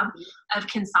good job of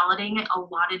consolidating a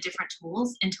lot of different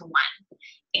tools into one.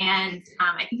 And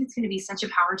I think it's going to be such a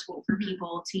power tool for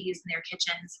people to use in their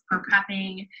kitchens for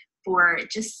prepping, for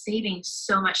just saving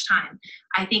so much time.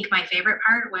 I think my favorite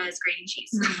part was grating cheese.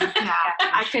 Yeah,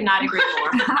 I could not agree more.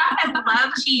 I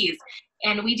love cheese.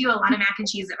 And we do a lot of mac and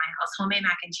cheese at my house, homemade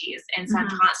mac and cheese. And so I'm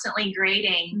constantly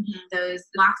grating those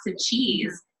blocks of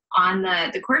cheese on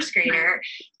the course grater.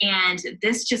 And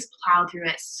this just plowed through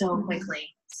it so quickly.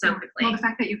 Well, the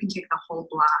fact that you can take the whole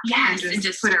block and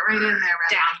just put it right in there rather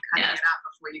than cutting it up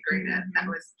before you grate it,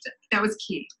 that was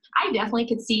key. I definitely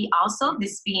could see also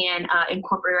this being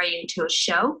incorporated into a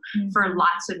show for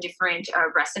lots of different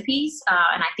recipes.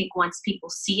 And I think once people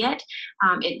see it,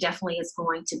 it definitely is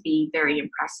going to be very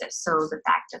impressive. So the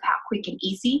fact of how quick and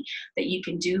easy that you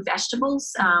can do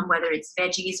vegetables, whether it's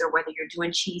veggies or whether you're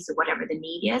doing cheese or whatever the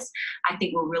need is, I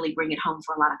think will really bring it home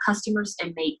for a lot of customers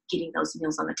and make getting those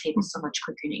meals on the table so much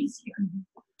quicker and easier.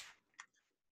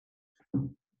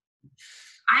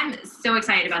 I'm so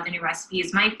excited about the new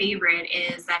recipes. My favorite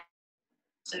is that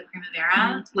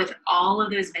primavera with all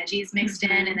of those veggies mixed in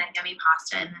and that yummy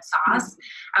pasta and the sauce.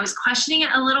 I was questioning it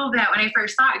a little bit when I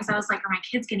first saw it because I was like, are my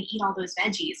kids going to eat all those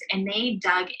veggies? And they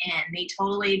dug in. They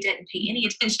totally didn't pay any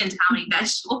attention to how many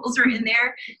vegetables were in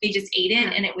there. They just ate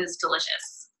it and it was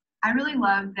delicious. I really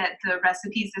love that the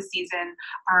recipes this season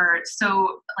are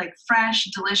so like fresh,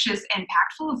 delicious, and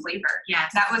packed full of flavor.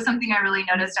 Yes. That was something I really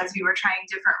noticed as we were trying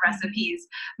different recipes.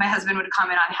 My husband would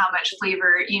comment on how much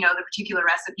flavor, you know, the particular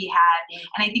recipe had.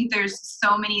 And I think there's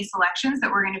so many selections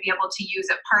that we're going to be able to use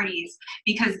at parties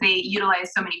because they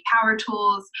utilize so many power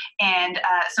tools and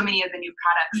so many of the new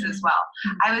products as well.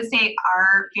 I would say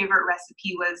our favorite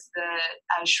recipe was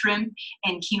the shrimp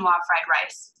and quinoa fried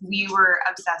rice. We were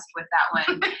obsessed with that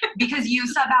one. Because you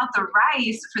sub out the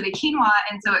rice for the quinoa,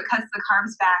 and so it cuts the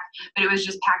carbs back, but it was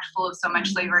just packed full of so much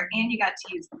flavor, and you got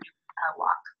to use the wok.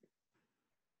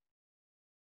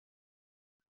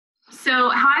 So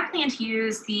how I plan to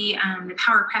use the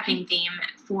power prepping theme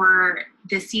for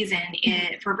this season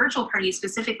for virtual parties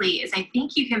specifically is I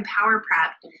think you can power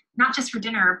prep not just for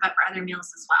dinner, but for other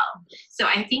meals as well. So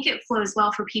I think it flows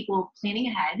well for people planning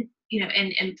ahead, you know,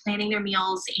 and planning their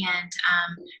meals and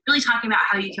really talking about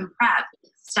how you can prep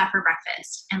stuff for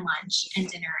breakfast and lunch and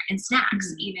dinner and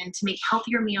snacks, even to make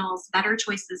healthier meals, better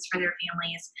choices for their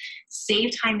families,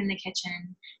 save time in the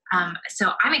kitchen.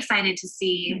 So I'm excited to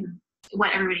see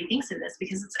what everybody thinks of this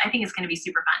because I think it's going to be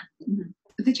super fun.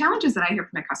 The challenges that I hear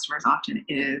from my customers often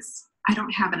is I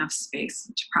don't have enough space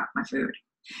to prep my food.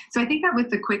 So I think that with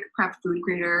the quick prep food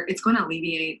grader, it's going to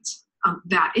alleviate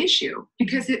that issue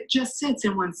because it just sits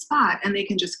in one spot and they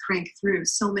can just crank through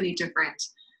so many different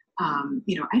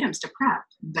items to prep,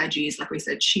 veggies, like we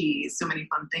said, cheese, so many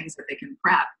fun things that they can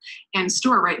prep and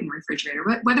store right in the refrigerator.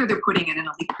 But whether they're putting it in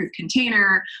a leak-proof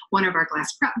container, one of our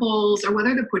glass prep bowls, or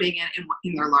whether they're putting it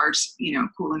in their large,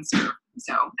 cool and serve.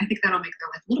 So I think that'll make their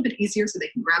life a little bit easier so they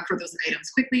can grab for those items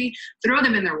quickly, throw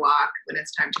them in their wok when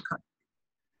it's time to cook.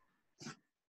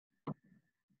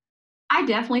 I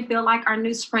definitely feel like our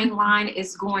new spring line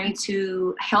is going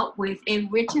to help with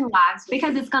enriching lives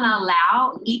because it's going to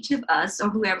allow each of us or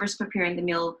whoever's preparing the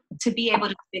meal to be able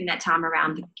to spend that time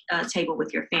around the table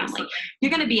with your family. You're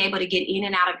going to be able to get in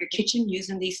and out of your kitchen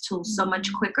using these tools so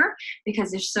much quicker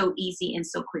because they're so easy and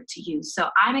so quick to use. So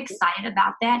I'm excited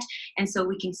about that. And so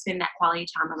we can spend that quality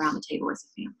time around the table as a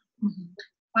family.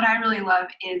 What I really love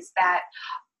is that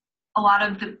a lot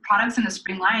of the products in the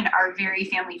spring line are very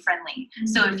family friendly.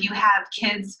 So if you have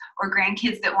kids or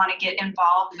grandkids that want to get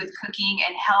involved with cooking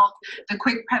and help, the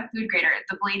quick prep food grater,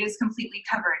 the blade is completely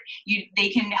covered. They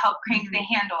can help crank the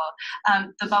handle.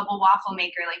 The bubble waffle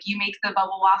maker, like you make the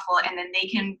bubble waffle and then they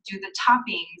can do the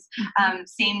toppings.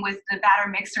 Same with the batter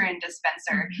mixer and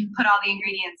dispenser. Put all the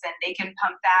ingredients in, they can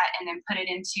pump that and then put it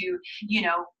into,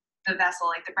 the vessel,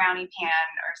 like the brownie pan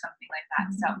or something like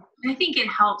that. So I think it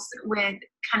helps with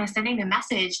kind of sending the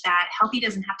message that healthy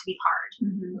doesn't have to be hard.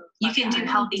 You can do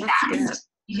healthy fast.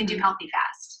 You can do healthy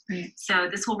fast. So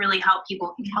this will really help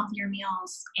people think healthier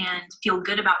meals and feel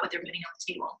good about what they're putting on the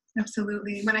table.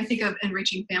 Absolutely. When I think of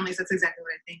enriching families, that's exactly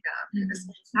what I think of. Because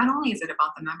not only is it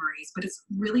about the memories, but it's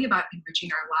really about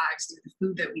enriching our lives through the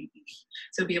food that we eat.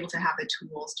 So be able to have the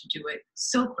tools to do it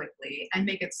so quickly and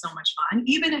make it so much fun,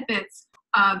 even if it's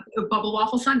a bubble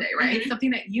waffle sundae, right?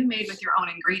 Something that you made with your own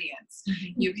ingredients.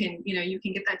 You can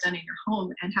get that done in your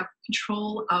home and have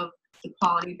control of the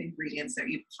quality of ingredients that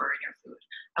you prefer in your food.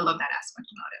 I love that aspect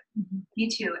about it. Me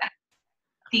too. I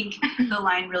think the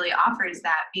line really offers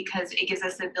that because it gives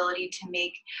us the ability to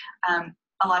make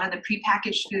a lot of the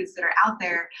prepackaged foods that are out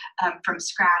there from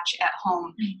scratch at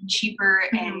home cheaper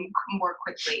and more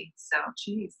quickly. So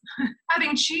cheese.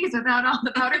 Having cheese without all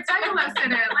the powdered cellulose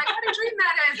in it. Like what a dream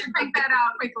that is to crank that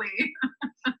out quickly.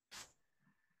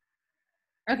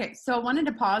 Okay, so I wanted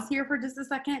to pause here for just a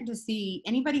second to see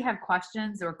anybody have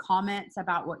questions or comments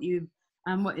about what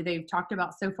they've talked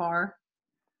about so far.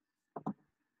 So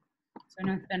I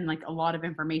know it's been like a lot of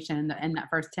information in that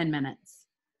first 10 minutes.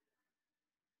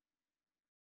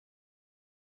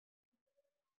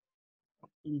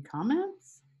 Any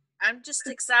comments? I'm just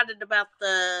excited about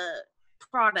the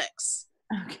products.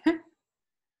 Okay.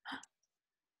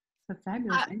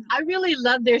 Fabulous. I really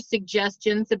love their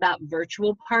suggestions about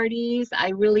virtual parties. I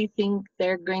really think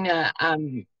they're going to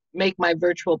make my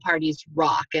virtual parties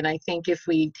rock. And I think if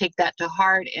we take that to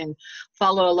heart and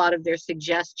follow a lot of their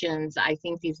suggestions, I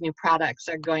think these new products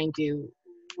are going to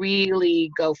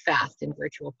really go fast in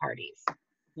virtual parties.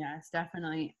 Yes,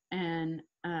 definitely. And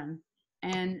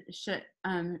Shade,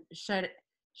 I'm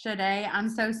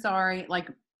so sorry. Like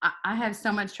I have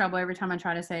so much trouble every time I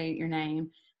try to say your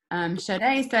name.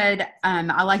 Shade said,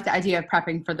 I like the idea of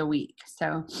prepping for the week.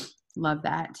 So love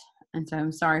that. And so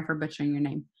I'm sorry for butchering your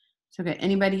name. So okay,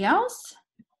 anybody else?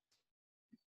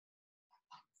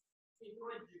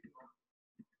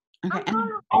 Okay.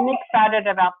 I'm excited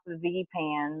about the V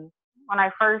pans. when I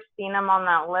first seen them on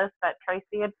that list that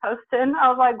Tracy had posted, I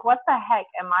was like, what the heck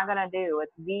am I gonna do with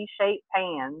V-shaped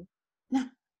pans? So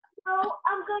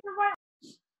I'm gonna write.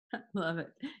 Love it.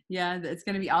 Yeah, it's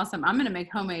going to be awesome. I'm going to make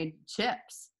homemade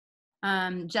chips.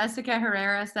 Jessica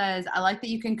Herrera says, I like that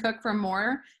you can cook for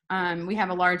more. We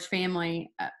have a large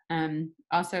family.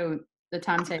 Also, the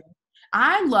timetable.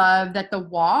 I love that the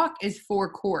wok is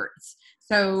 4 quarts.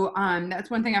 So that's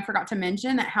one thing I forgot to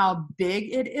mention, that how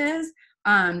big it is,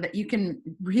 that you can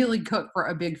really cook for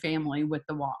a big family with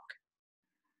the wok.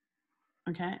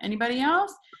 Okay, anybody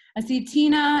else? I see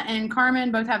Tina and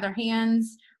Carmen both have their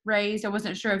hands raised. I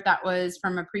wasn't sure if that was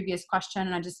from a previous question,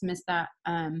 and I just missed that.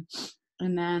 And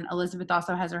then Elizabeth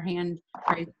also has her hand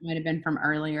raised. It might have been from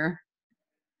earlier.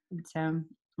 So,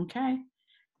 okay.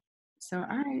 So,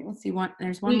 all right, let's see.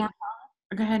 There's one more.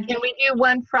 Go ahead. Can we do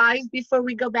one prize before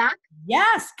we go back?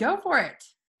 Yes, go for it.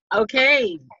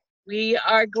 Okay, we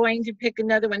are going to pick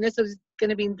another one. This is going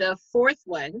to be the 4th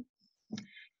one.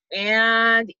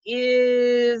 And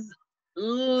is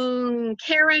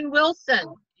Karen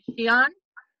Wilson. Is she on?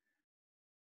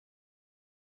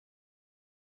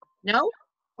 No?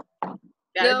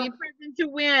 Gotta be present to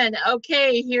win.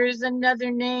 Okay, here's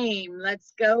another name.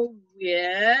 Let's go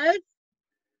with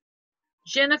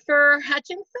Jennifer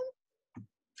Hutchinson.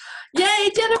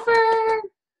 Yay, Jennifer!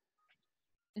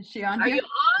 Is she on Are here? you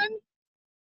on?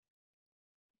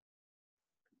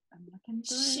 I'm looking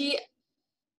for it.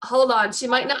 Hold on. She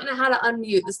might not know how to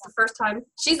unmute. This is the first time.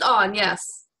 She's on,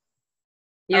 yes.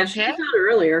 Yeah, she was on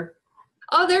earlier.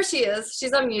 Oh, there she is.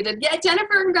 She's unmuted. Yeah,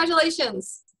 Jennifer,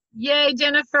 congratulations. Yay,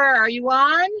 Jennifer. Are you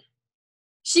on?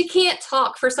 She can't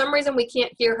talk. For some reason, we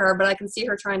can't hear her, but I can see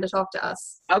her trying to talk to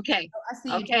us. Okay. I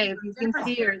see Okay, if you can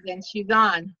see her, then she's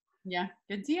on. Yeah,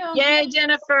 good deal. Yay,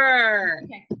 Jennifer.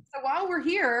 Okay, so while we're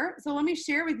here, so let me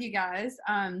share with you guys.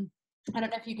 I don't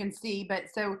know if you can see, but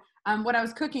so what I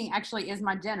was cooking actually is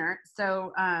my dinner.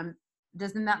 So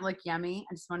doesn't that look yummy?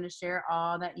 I just wanted to share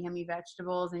all that yummy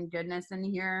vegetables and goodness in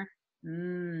here.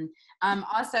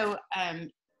 Also,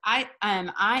 I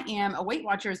am a Weight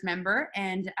Watchers member,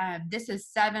 and this is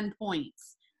 7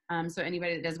 points. So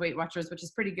anybody that does Weight Watchers, which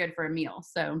is pretty good for a meal.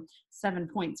 So 7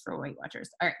 points for Weight Watchers.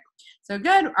 All right, so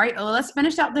good. All right, well, let's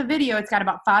finish out the video. It's got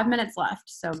about 5 minutes left,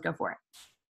 so go for it.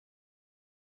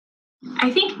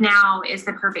 I think now is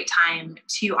the perfect time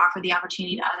to offer the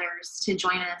opportunity to others to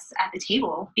join us at the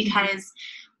table, because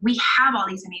we have all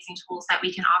these amazing tools that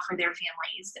we can offer their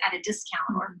families at a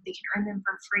discount, or they can earn them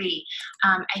for free.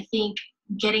 I think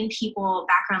getting people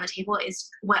back around the table is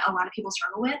what a lot of people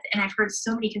struggle with. And I've heard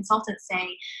so many consultants say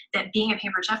that being a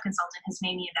Pampered Chef consultant has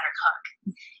made me a better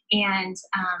cook. And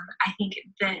I think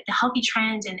the healthy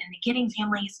trend and the getting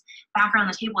families back around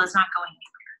the table is not going anywhere.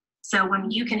 So when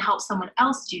you can help someone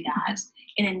else do that,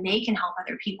 and then they can help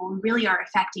other people, we really are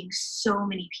affecting so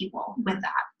many people with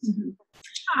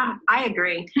that. I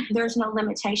agree. There's no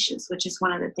limitations, which is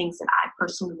one of the things that I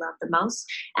personally love the most.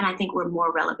 And I think we're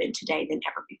more relevant today than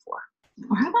ever before.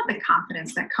 Or how about the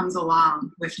confidence that comes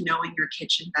along with knowing your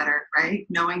kitchen better, right?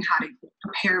 Knowing how to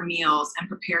prepare meals and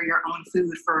prepare your own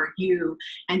food for you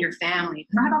and your family.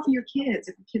 Right off of your kids,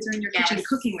 if the kids are in your kitchen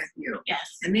cooking with you.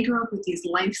 Yes. And they grow up with these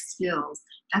life skills.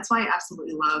 That's why I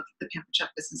absolutely love the Pampered Chef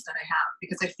business that I have,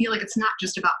 because I feel like it's not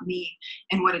just about me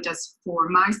and what it does for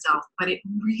myself, but it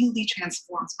really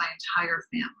transforms my entire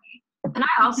family. And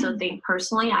I also think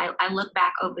personally, I look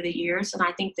back over the years, and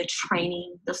I think the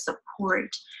training, the support,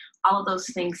 all of those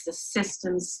things, the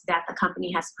systems that the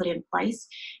company has put in place,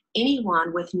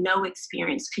 anyone with no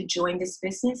experience could join this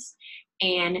business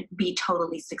and be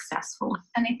totally successful.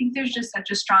 And I think there's just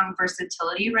such a strong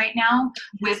versatility right now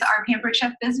with our Pampered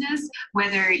Chef business,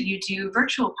 whether you do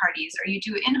virtual parties or you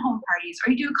do in-home parties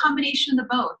or you do a combination of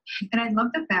the both. And I love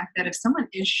the fact that if someone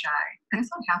is shy, that's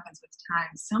what happens with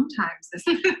time. Sometimes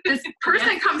this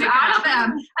person comes out of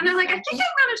them and they're like, I think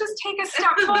I'm going to just take a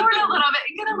step forward a little bit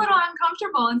and get a little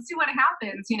uncomfortable and see what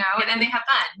happens, you know? And then they have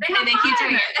fun. And they keep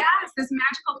doing it. Yes, this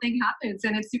magical thing happens,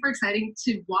 and it's super exciting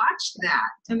to watch that.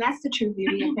 And that's the true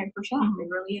beauty of Pampered Chef. It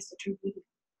really is the true beauty.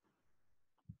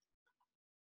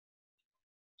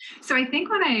 So I think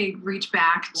when I reach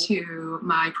back to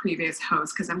my previous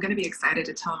host, because I'm going to be excited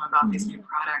to tell them about these new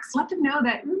products, let them know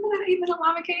that even a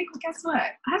lava cake, well, guess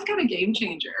what? I've got a game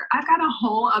changer. I've got a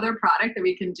whole other product that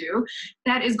we can do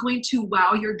that is going to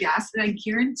wow your guests. And I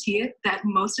guarantee it that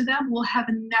most of them will have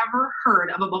never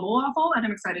heard of a bubble waffle, and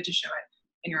I'm excited to show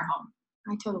it in your home.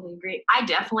 I totally agree. I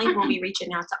definitely will be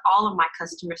reaching out to all of my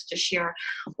customers to share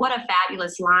what a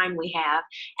fabulous line we have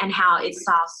and how it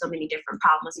solves so many different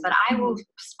problems. But I will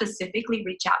specifically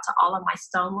reach out to all of my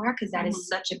stoneware because that is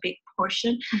such a big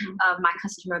portion of my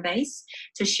customer base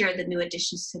to share the new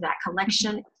additions to that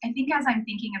collection. I think as I'm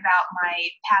thinking about my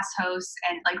past hosts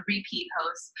and like repeat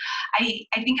hosts,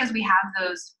 I think as we have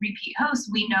those repeat hosts,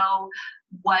 we know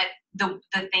what the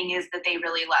thing is that they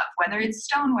really love, whether it's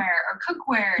stoneware or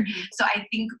cookware. So I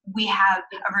think we have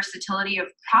a versatility of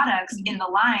products in the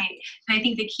line. And I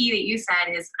think the key that you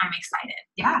said is I'm excited.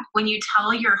 Yeah. When you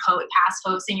tell your past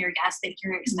hosts and your guests that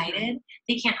you're excited,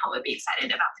 they can't help but be excited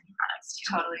about the new products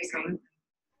too. Totally agree.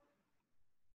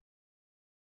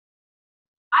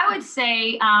 I would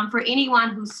say for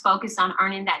anyone who's focused on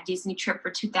earning that Disney trip for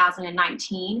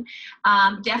 2019,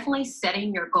 definitely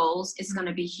setting your goals is going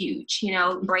to be huge. You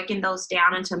know, breaking those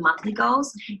down into monthly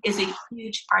goals is a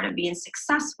huge part of being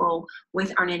successful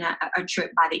with earning a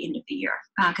trip by the end of the year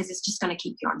because it's just going to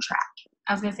keep you on track.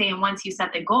 I was going to say, and once you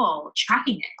set the goal,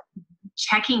 tracking it.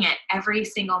 Checking it every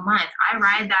single month. I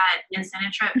ride that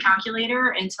incentive trip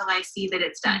calculator until I see that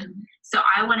it's done. So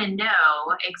I want to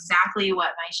know exactly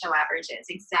what my show average is,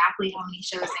 exactly how many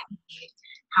shows I need,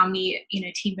 how many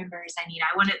team members I need.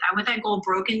 I want that goal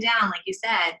broken down, like you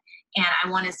said, and I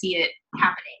want to see it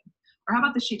happening. Or how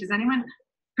about the sheet? Does anyone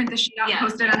print the sheet out and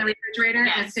post it on the refrigerator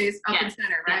and it stays up and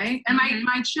center, right? And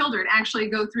my children actually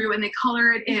go through and they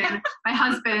color it in. My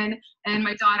husband and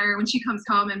my daughter, when she comes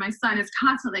home, and my son is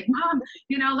constantly like, Mom,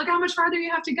 look how much farther you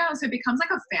have to go. So it becomes like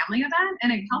a family event,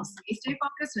 and it helps me stay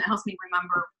focused, and it helps me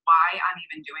remember why I'm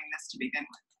even doing this to begin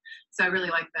with. So I really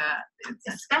like the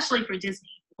especially for Disney.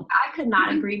 I could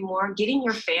not agree more. Getting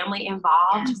your family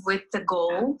involved with the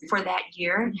goal for that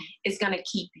year is going to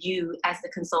keep you as the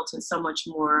consultant so much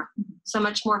more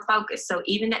focused. So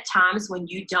even at times when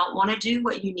you don't want to do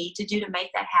what you need to do to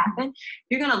make that happen,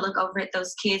 you're going to look over at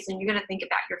those kids and you're going to think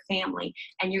about your family,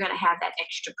 and you're going to have that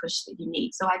extra push that you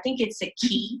need. So I think it's a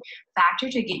key factor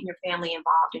to getting your family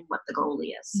involved in what the goal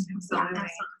is. Absolutely.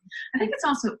 I think it's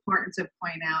also important to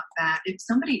point out that if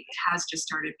somebody has just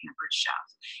started Pampered Chef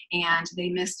and they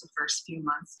missed the first few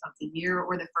months of the year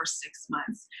or the first 6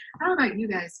 months, I don't know about you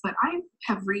guys, but I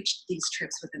have reached these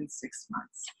trips within 6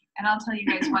 months. And I'll tell you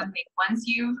guys one thing, once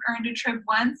you've earned a trip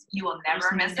once, you will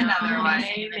never miss another one.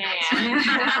 Amen.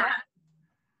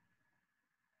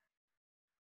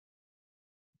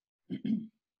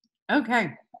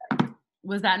 Okay.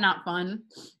 Was that not fun?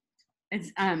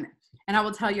 It's and I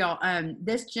will tell y'all,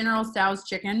 this General Tso's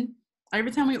chicken,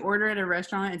 every time we order at a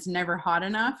restaurant, it's never hot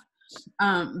enough.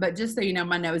 But just so you know,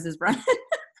 my nose is running.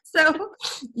 So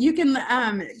you can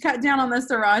cut down on the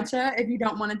sriracha if you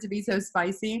don't want it to be so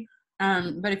spicy.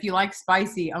 But if you like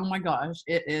spicy, oh my gosh,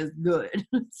 it is good.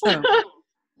 So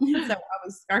I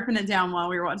was scarfing it down while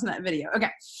we were watching that video. Okay,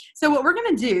 so what we're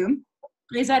gonna do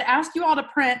is I'd ask you all to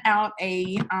print out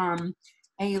a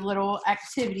little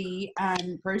activity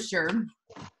brochure.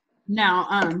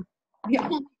 Now, the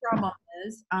only problem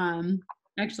is,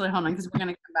 actually, hold on, because we're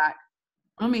gonna come back.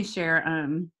 Let me share.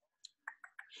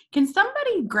 Can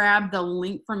somebody grab the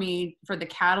link for me for the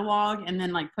catalog and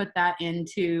then put that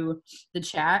into the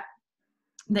chat?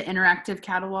 The interactive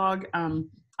catalog.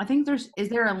 I think is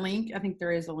there a link? I think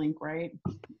there is a link, right?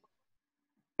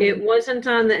 It wasn't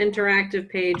on the interactive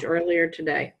page earlier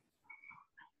today.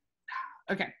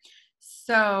 Okay.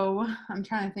 So I'm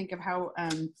trying to think of how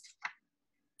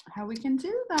we can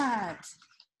do that.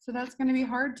 So that's going to be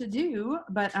hard to do,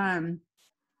 but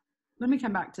let me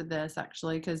come back to this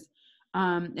actually, because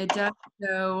it does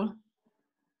go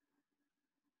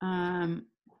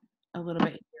a little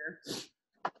bit here.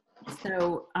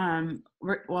 So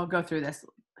we'll go through this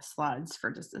slides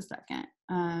for just a second.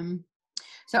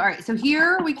 So all right, so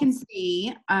here we can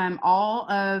see all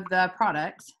of the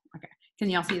products. Okay, can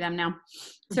y'all see them now?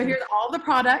 So here's all the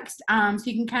products. So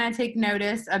you can kind of take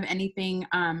notice of anything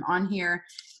on here,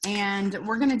 and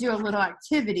we're going to do a little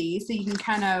activity so you can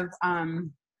kind of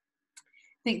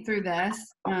think through this.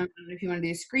 If you want to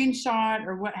do a screenshot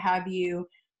or what have you,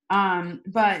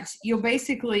 but you'll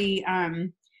basically. I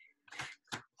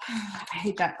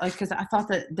hate that, because I thought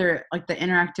that the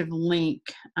interactive link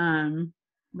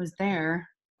was there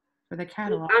for the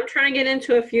catalog. I'm trying to get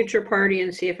into a future party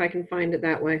and see if I can find it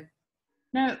that way.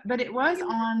 No, but it was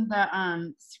on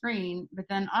the screen. But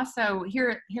then also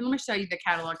here, let me show you the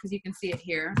catalog because you can see it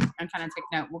here and kind of take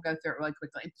note. We'll go through it really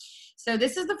quickly. So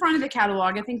this is the front of the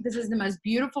catalog. I think this is the most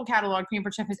beautiful catalog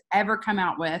Pampered Chef has ever come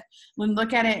out with. When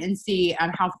look at it and see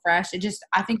how fresh.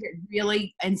 I think it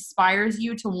really inspires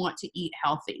you to want to eat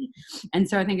healthy. And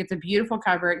so I think it's a beautiful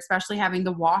cover, especially having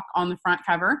the wok on the front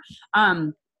cover.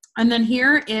 And then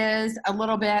here is a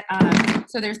little bit,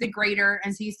 so there's the grater,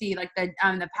 and so you see like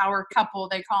the power couple,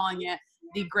 they're calling it,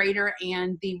 the grater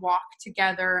and the wok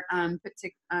together,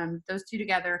 those two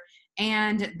together.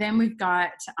 And then we've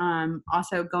got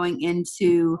also going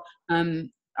into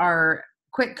our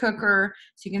quick cooker.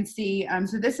 So you can see,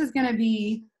 so this is going to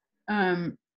be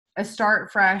a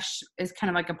start fresh is kind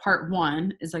of like a part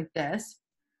one is like this,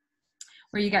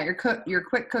 where you got your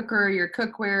quick cooker, your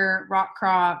cookware, rock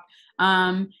crop.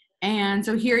 And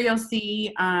so here you'll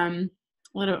see a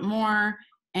little bit more.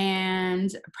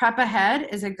 And prep ahead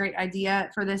is a great idea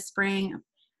for this spring,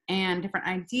 and different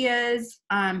ideas.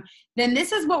 Then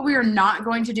this is what we are not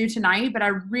going to do tonight, but I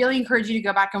really encourage you to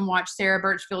go back and watch Sarah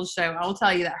Birchfield's show. I will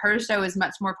tell you that her show is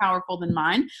much more powerful than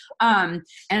mine. And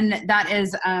that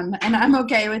is, and I'm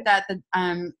okay with that.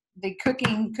 The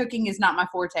cooking is not my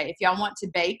forte. If y'all want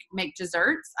to make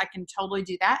desserts, I can totally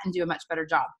do that and do a much better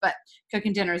job. But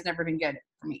cooking dinner has never been good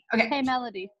for me. Okay. Hey,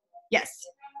 Melody. Yes.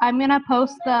 I'm going to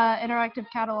post the interactive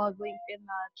catalog link in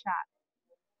the chat.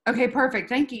 Okay, perfect.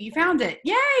 Thank you. You found it.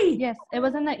 Yay! Yes, it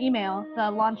was in the email, the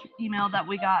launch email that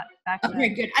we got back then. Okay,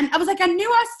 good. And I was like, I knew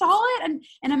I saw it,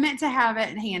 and I meant to have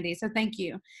it handy, so thank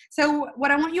you. So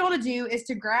what I want you all to do is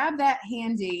to grab that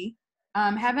handy,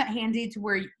 have it handy to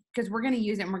where, because we're going to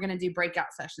use it and we're going to do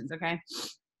breakout sessions, okay?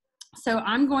 So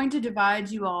I'm going to divide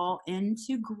you all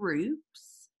into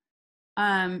groups.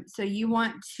 So you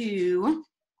want to,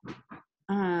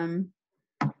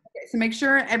 so make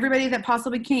sure everybody that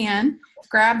possibly can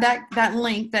grab that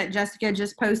link that Jessica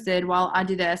just posted while I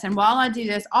do this. And while I do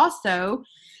this also,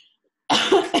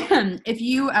 if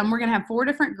you, we're going to have 4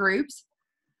 different groups,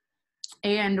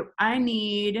 and I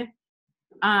need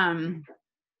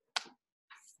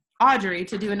Audrey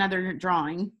to do another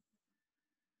drawing.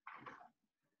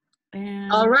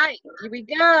 And all right, here we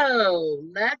go.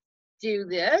 Let's do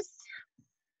this.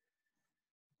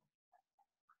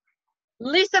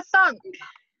 Lisa Funk,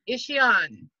 is she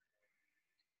on?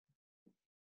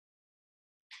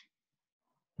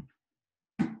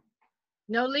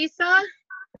 No, Lisa?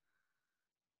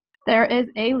 There is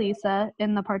a Lisa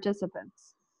in the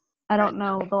participants. I don't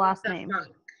know the last name.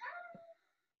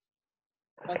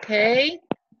 Okay.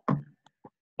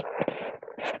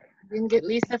 Didn't get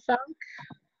Lisa Funk.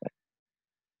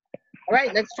 All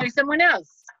right, let's try someone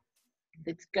else.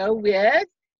 Let's go with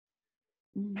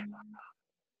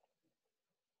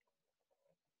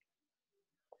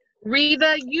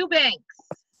Reva Eubanks.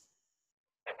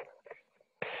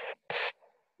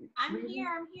 I'm here.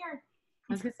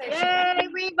 I was gonna say, yay,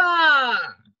 Reva!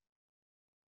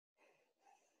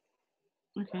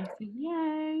 Okay, so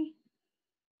yay.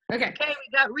 Okay. Okay,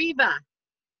 we got Reva.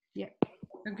 Yeah,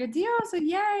 a good deal. So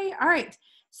yay. All right.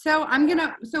 So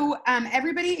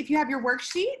everybody, if you have your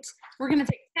worksheet, we're gonna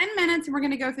take 10 minutes and we're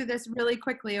gonna go through this really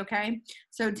quickly, okay?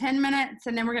 So 10 minutes,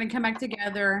 and then we're gonna come back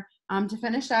together to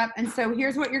finish up. And so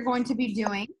here's what you're going to be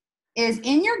doing is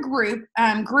in your group,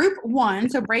 group 1,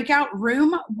 so breakout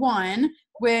room 1,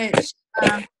 which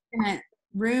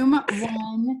room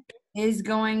 1 is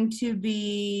going to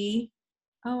be,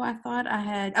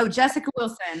 Jessica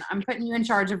Wilson. I'm putting you in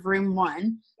charge of room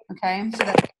 1, okay? So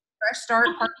that's fresh start,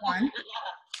 part 1.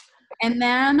 And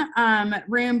then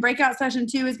breakout session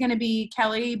 2 is going to be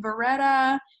Kelly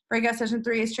Beretta. Breakout session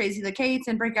 3 is Tracy Lacates,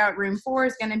 and breakout room 4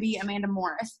 is going to be Amanda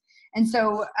Morris. And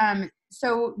so,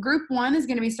 so group 1 is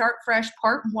going to be Start Fresh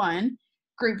Part 1.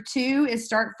 Group 2 is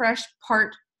Start Fresh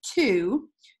Part 2.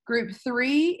 Group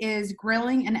 3 is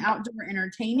Grilling and Outdoor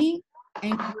Entertaining.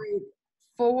 And group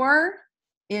 4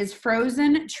 is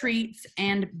Frozen Treats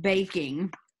and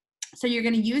Baking. So you're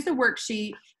going to use the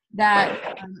worksheet that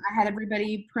I had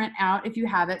everybody print out if you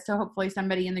have it. So hopefully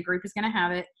somebody in the group is going to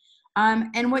have it.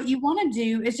 And what you want to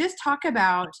do is just talk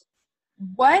about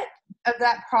what of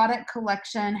that product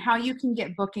collection, how you can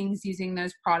get bookings using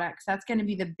those products. That's going to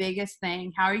be the biggest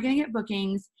thing. How are you going to get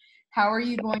bookings? How are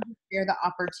you going to share the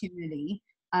opportunity?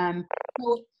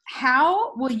 So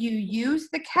how will you use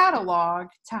the catalog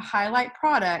to highlight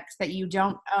products that you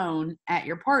don't own at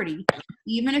your party?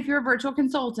 Even if you're a virtual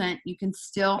consultant, you can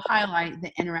still highlight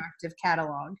the interactive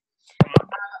catalog.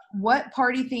 What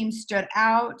party themes stood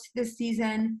out this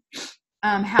season?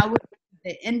 How would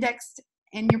they indexed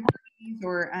in your parties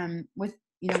or with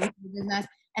your business?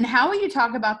 And how will you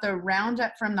talk about the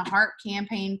Roundup from the Heart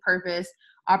campaign purpose,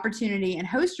 opportunity, and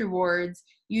host rewards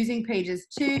using pages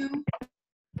 2,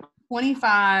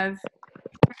 25,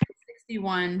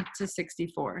 61 to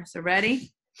 64. So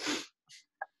ready?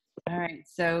 All right,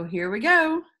 so here we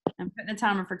go. I'm putting a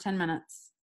timer for 10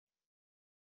 minutes.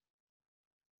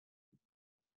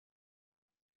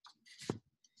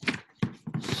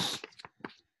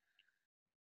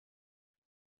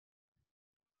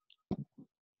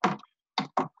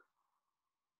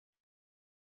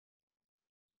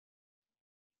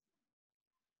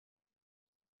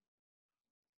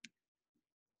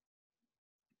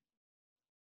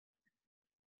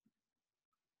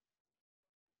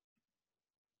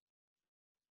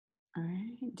 All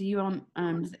right. Do you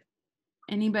does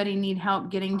anybody need help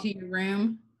getting to your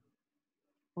room?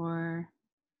 Or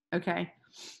okay.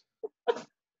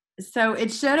 So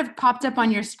it should have popped up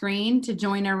on your screen to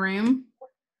join a room.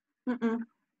 Mm-mm.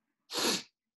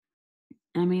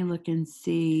 Let me look and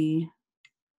see.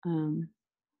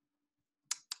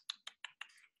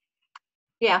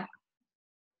 Yeah.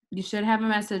 You should have a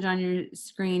message on your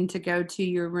screen to go to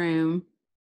your room.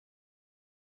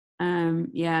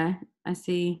 Yeah, I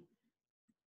see.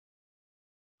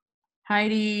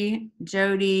 Heidi,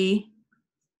 Jody.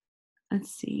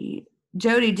 Let's see.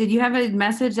 Jody, did you have a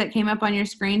message that came up on your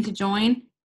screen to join?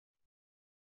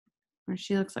 Or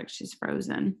she looks like she's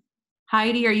frozen.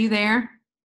 Heidi, are you there?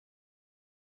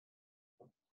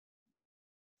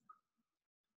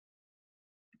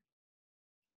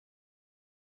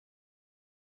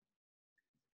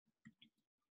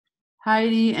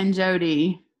 Heidi and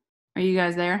Jody, are you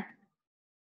guys there?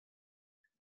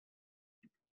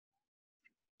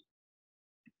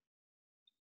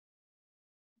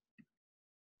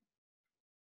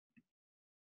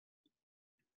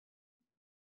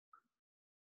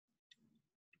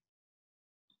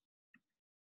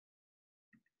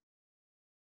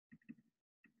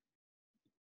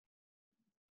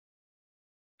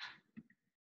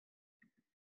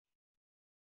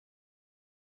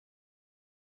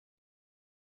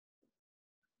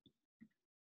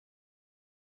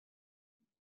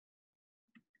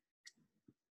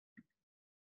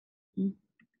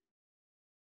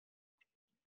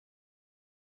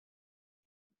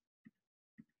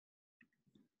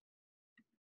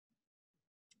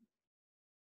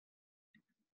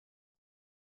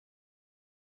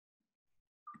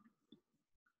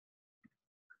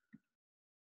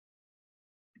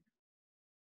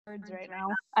 Right now.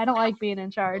 I don't like being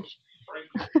in charge.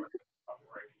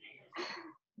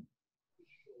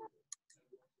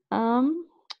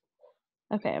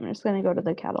 Okay, I'm just gonna go to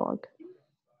the catalog.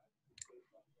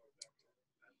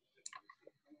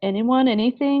 Anyone,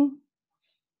 anything?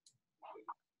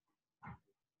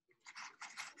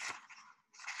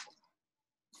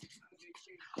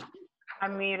 I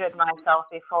muted myself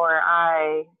before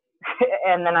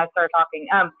and then I started talking.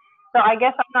 So I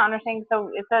guess I'm not understanding.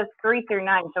 So it says 3 through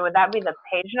 9. So would that be the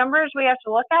page numbers we have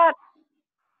to look at?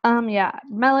 Yeah.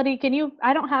 Melody, can you,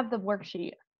 I don't have the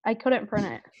worksheet. I couldn't print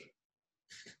it.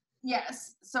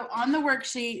 Yes. So on the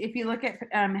worksheet, if you look at,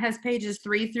 it has pages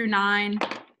 3 through 9,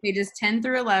 pages 10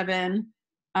 through 11.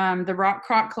 The Rock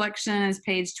Crock collection is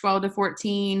page 12 to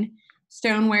 14.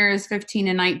 Stoneware is 15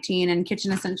 and 19, and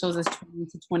Kitchen Essentials is 20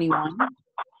 to 21.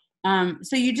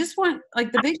 So you just want,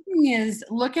 like, the big thing is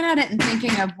looking at it and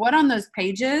thinking of what on those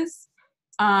pages,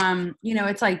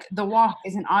 it's like the walk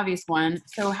is an obvious one.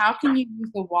 So how can you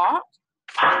use the walk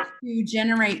to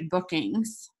generate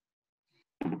bookings?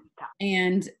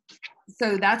 And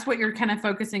so that's what you're kind of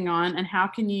focusing on, and how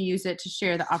can you use it to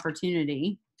share the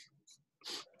opportunity?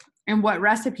 And what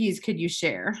recipes could you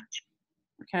share?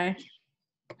 Okay.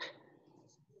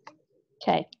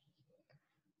 Okay.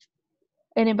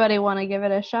 Anybody want to give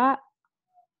it a shot?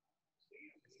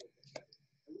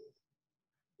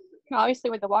 Obviously,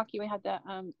 with the walkie, we had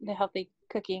the healthy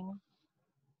cooking,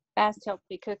 fast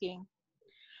healthy cooking.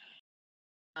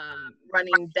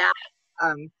 Running that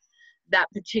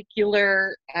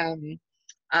particular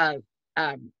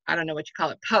I don't know what you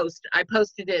call it, post. I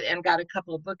posted it and got a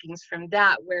couple of bookings from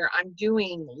that, where I'm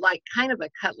doing like kind of a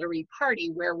cutlery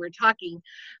party where we're talking,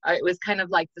 it was kind of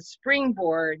like the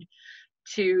springboard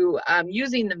to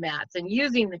using the mats and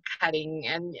using the cutting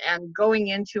and going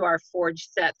into our forge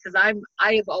sets, because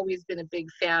I have always been a big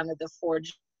fan of the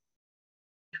forge.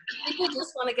 People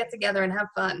just want to get together and have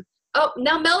fun. Oh,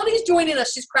 now Melody's joining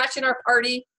us. She's crashing our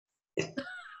party.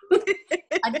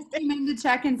 I just came in to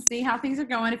check and see how things are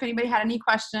going, if anybody had any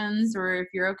questions or if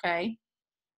you're okay.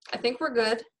 I think we're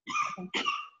good.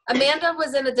 Amanda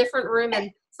was in a different room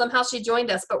and somehow she joined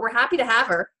us, but we're happy to have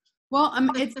her. Well,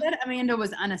 it said Amanda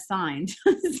was unassigned.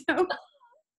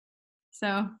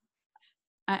 so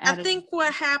I think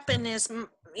what happened is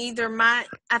either my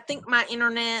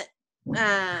internet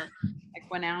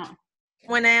went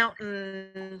out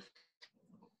and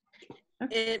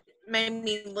it made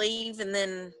me leave and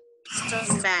then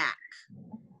started back.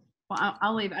 Well,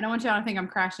 I'll leave. I don't want y'all to think I'm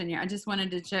crashing you. I just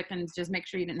wanted to check and just make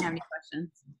sure you didn't have any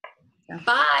questions. So.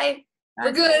 Bye.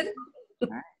 We're good.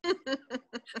 Right.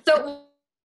 So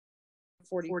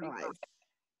 45.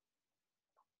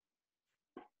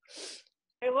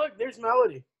 Hey, look, there's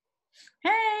Melody.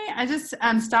 Hey, I just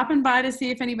stopping by to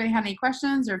see if anybody had any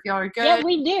questions or if y'all are good. Yeah,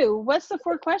 we do. What's the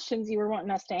 4 questions you were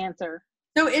wanting us to answer?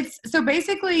 So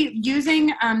basically using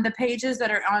the pages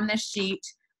that are on this sheet,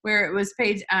 where it was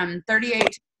page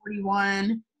 38 to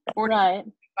 41, 40, Right.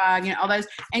 45, you know, all those,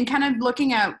 and kind of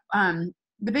looking at,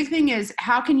 the big thing is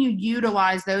how can you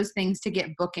utilize those things to get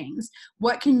bookings?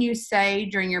 What can you say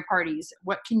during your parties?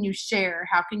 What can you share?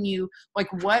 How can you, like,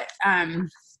 what,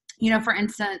 you know, for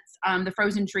instance, the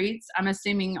frozen treats, I'm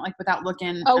assuming, like, without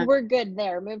looking. Oh, we're good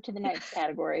there. Move to the next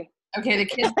category. Okay, the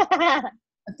kids.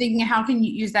 Thinking, how can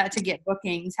you use that to get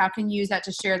bookings? How can you use that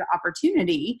to share the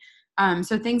opportunity?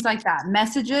 So things like that.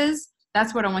 Messages,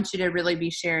 that's what I want you to really be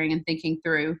sharing and thinking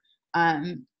through.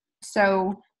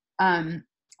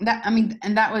 That, I mean,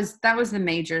 and that was the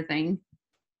major thing.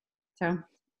 So does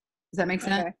that make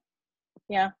sense? Okay.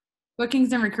 Yeah.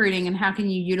 Bookings and recruiting, and how can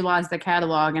you utilize the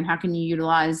catalog, and how can you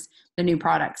utilize the new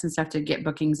products and stuff to get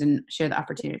bookings and share the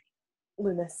opportunity.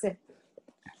 Luna, sit.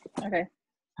 Okay.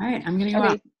 All right, I'm gonna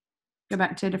go go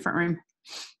back to a different room.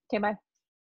 Okay, bye.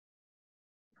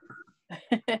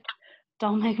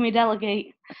 Don't make me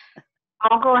delegate.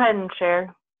 I'll go ahead and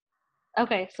share.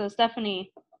 Okay, so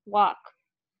Stephanie, walk.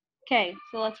 Okay,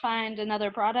 so let's find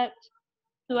another product.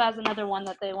 Who has another one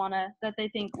that they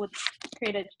think would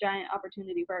create a giant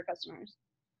opportunity for our customers?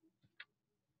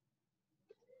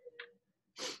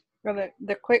 Or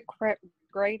the quick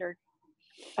grater.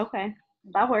 Okay,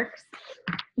 that works.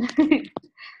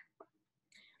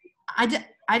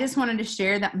 I just wanted to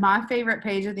share that my favorite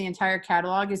page of the entire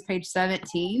catalog is page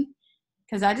 17,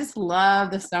 because I just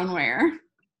love the stoneware.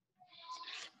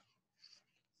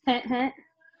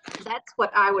 That's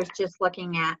what I was just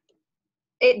looking at.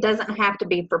 It doesn't have to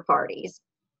be for parties.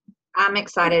 I'm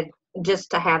excited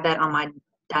just to have that on my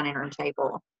dining room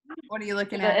table. What are you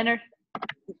looking at?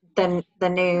 The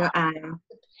new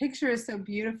Picture is so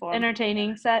beautiful.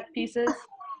 Entertaining set pieces.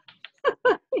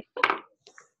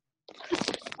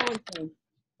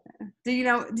 Do you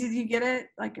know? Did you get it?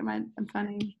 Like, I'm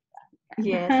funny?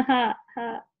 Yes.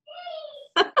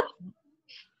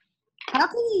 How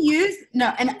can you use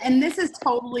and this is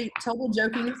total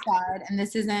joking aside, and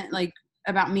this isn't like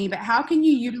about me, but how can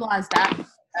you utilize that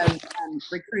as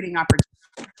recruiting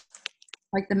opportunity?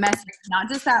 Like the message, not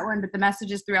just that one, but the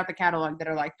messages throughout the catalog that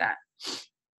are like that.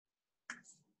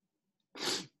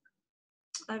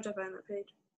 I have to find that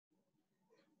page.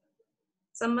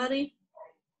 Somebody?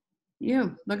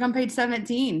 You look on page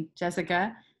 17,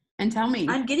 Jessica, and tell me.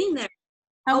 I'm getting there.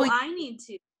 How I need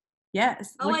to.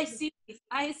 Yes. Oh, I see.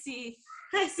 I see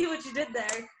what you did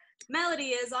there. Melody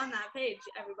is on that page,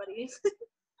 everybody.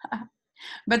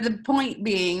 But the point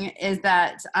being is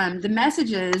that the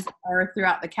messages are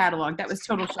throughout the catalog. That was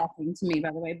total shocking to me, by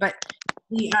the way. But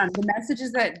the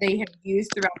messages that they have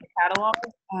used throughout the catalog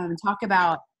talk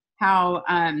about how,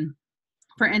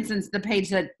 for instance, the page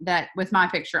that with my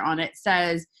picture on it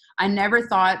says, "I never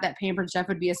thought that Pampered Chef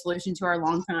would be a solution to our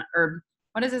long-time," or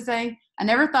what does it say? "I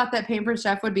never thought that Pampered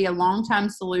Chef would be a long-time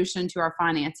solution to our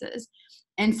finances."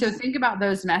 And so think about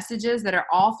those messages that are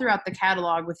all throughout the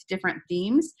catalog with different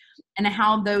themes, and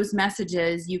how those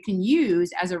messages you can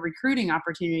use as a recruiting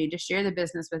opportunity to share the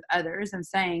business with others, and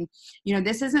saying, you know,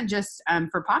 this isn't just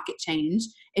for pocket change.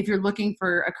 If you're looking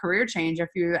for a career change, or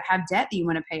if you have debt that you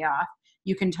want to pay off,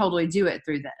 you can totally do it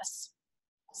through this.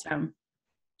 So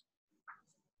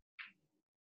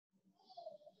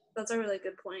That's a really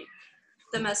good point.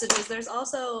 The messages, there's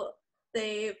also,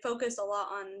 they focused a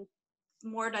lot on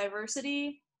more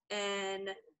diversity, and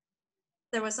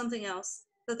there was something else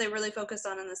that they really focused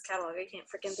on in this catalog. I can't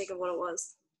freaking think of what it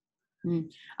was.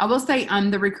 I will say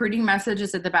the recruiting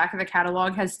messages at the back of the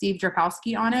catalog has Steve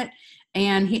Drapowski on it,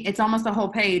 and it's almost a whole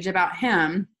page about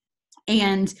him.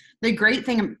 And the great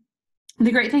thing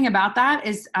about that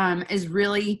is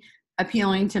really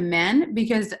appealing to men,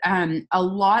 because a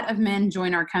lot of men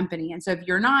join our company. And so if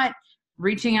you're not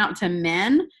reaching out to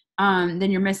men,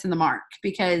 then you're missing the mark,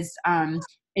 because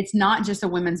it's not just a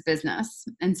women's business.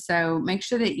 And so make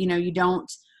sure that, you know, you don't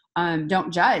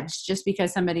judge just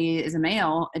because somebody is a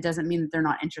male. It doesn't mean that they're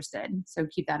not interested. So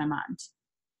keep that in mind.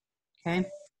 Okay.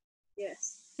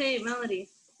 Yes. Hey, Melody.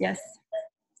 Yes.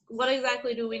 What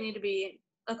exactly do we need to be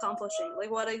accomplishing?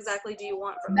 Like, what exactly do you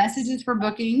want from messages for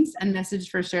bookings and message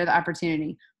for share the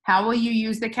opportunity? How will you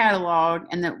use the catalog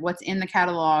and what's in the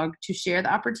catalog to share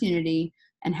the opportunity,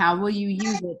 and how will you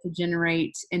use it to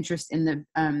generate interest in the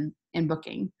in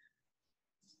booking?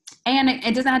 And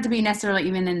it doesn't have to be necessarily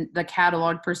even in the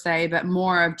catalog per se, but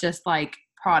more of just like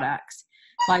products.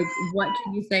 Like, what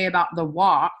can you say about the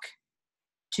walk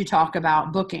to talk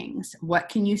about bookings? What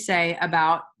can you say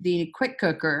about the quick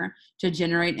cooker to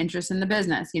generate interest in the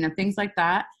business? You know, things like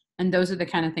that. And those are the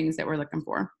kind of things that we're looking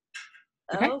for.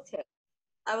 Okay. Okay.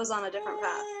 I was on a different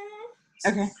path.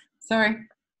 Okay. Sorry.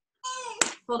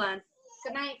 Hold on.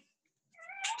 Good night.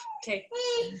 Okay.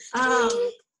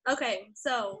 Okay.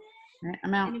 So All right,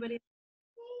 I'm out. Anybody?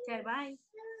 Okay, bye.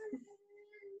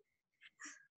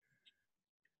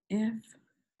 If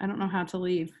I don't know how to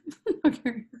leave.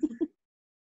 Okay.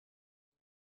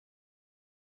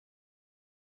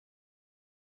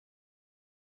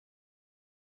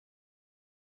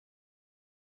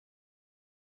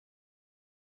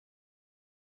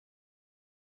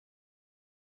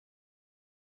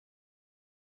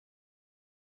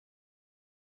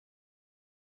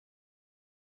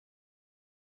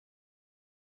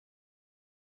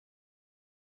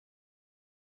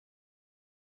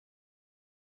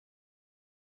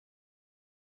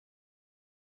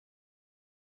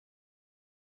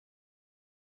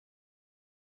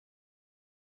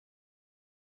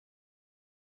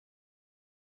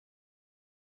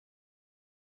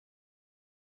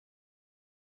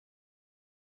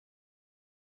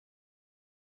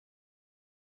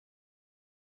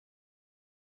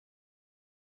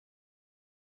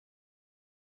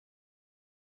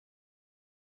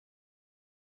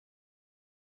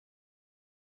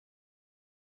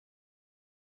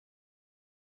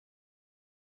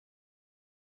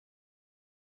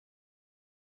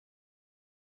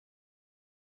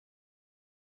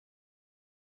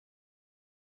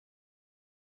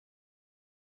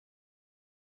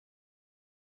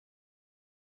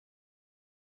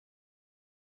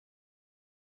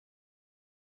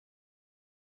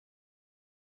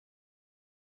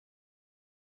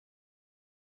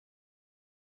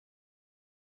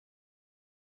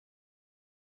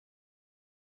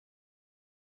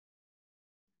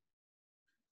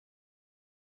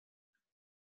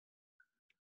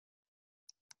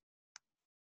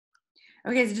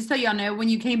 Okay, so just so y'all know, when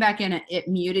you came back in, it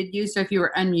muted you. So if you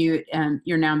were unmute,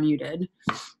 you're now muted.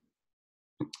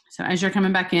 So as you're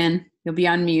coming back in, you'll be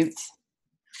on mute.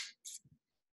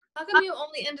 How come you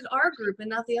only ended our group and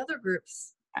not the other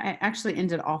groups? I actually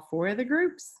ended all 4 of the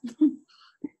groups.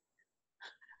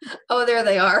 Oh, there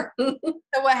they are. So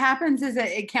what happens is that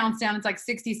it counts down. It's like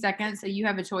 60 seconds. So you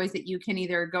have a choice that you can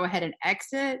either go ahead and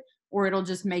exit, or it'll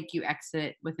just make you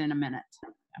exit within a minute.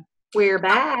 We're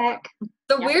back.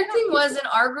 The weird thing was, in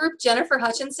our group, Jennifer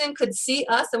Hutchinson could see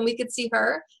us and we could see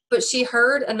her, but she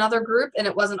heard another group and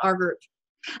it wasn't our group.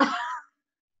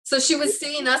 So she was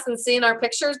seeing us and seeing our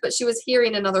pictures, but she was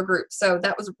hearing another group. So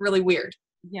that was really weird.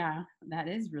 Yeah, that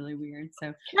is really weird.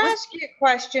 So Can I ask you a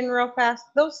question real fast?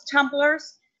 Those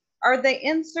tumblers, are they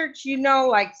inserts, you know,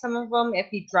 like some of them,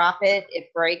 if you drop it, it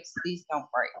breaks? These don't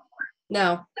break.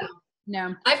 No.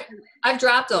 No. I've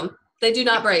dropped them. They do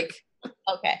not break.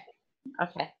 Okay.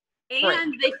 Okay.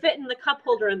 And they fit in the cup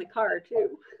holder in the car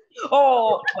too.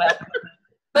 Oh, well.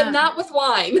 But not with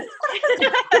wine.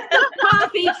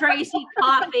 Coffee, Tracy,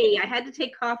 coffee. I had to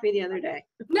take coffee the other day.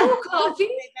 No coffee.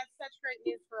 That's such great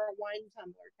news for a wine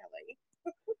tumbler, Kelly.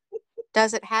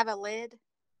 Does it have a lid?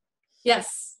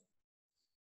 Yes.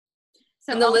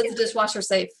 So and the lid's dishwasher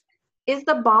safe. Is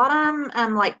the bottom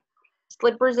like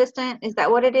slip resistant? Is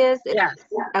that what it is? Yes.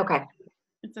 Okay.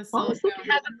 It's a Well, it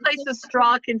has a place a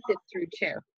straw can fit through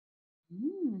too.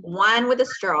 Wine with a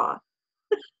straw.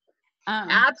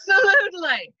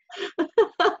 Absolutely.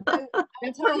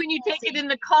 That's for when you take it in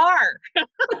the car.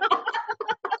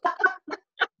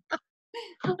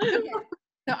 Okay.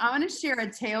 So I want to share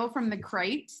a tale from the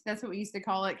crate. That's what we used to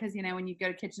call it, because, you know, when you go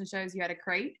to kitchen shows, you had a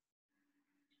crate.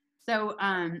 So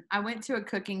I went to a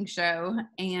cooking show,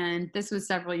 and this was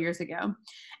several years ago.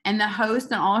 And the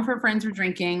host and all of her friends were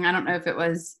drinking. I don't know if it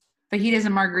was fajitas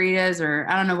and margaritas, or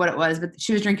I don't know what it was, but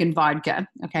she was drinking vodka.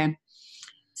 Okay.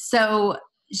 So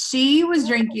she was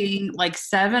drinking like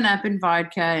 7-Up and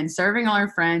vodka and serving all her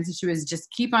friends. And she was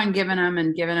just keep on giving them,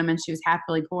 and she was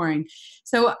happily pouring.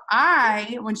 So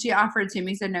when she offered it to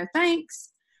me, said, no, thanks.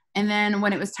 And then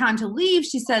when it was time to leave,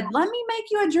 she said, let me make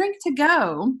you a drink to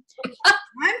go.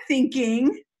 I'm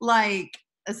thinking like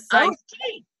a soda.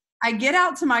 I get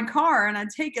out to my car and I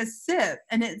take a sip,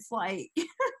 and it's like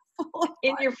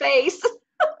in your face. Who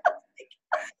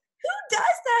does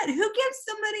that? Who gives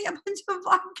somebody a bunch of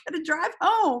vodka to drive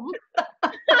home?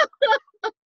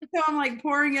 So I'm like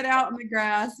pouring it out in the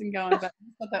grass and going, but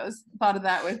I thought of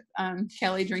that with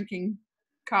Kelly drinking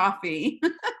coffee.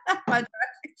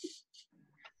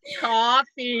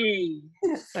 Coffee.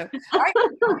 So, all right,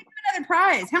 another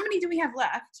prize. How many do we have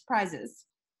left? Prizes?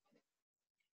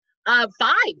 5.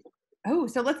 Oh,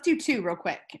 so let's do 2 real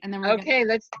quick, and then we're okay.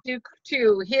 Let's do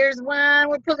 2. Here's one.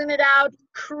 We're pulling it out.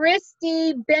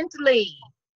 Christy Bentley.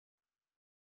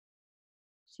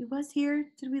 She was here.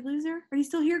 Did we lose her? Are you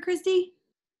still here, Christy?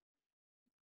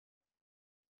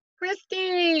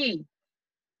 Christy.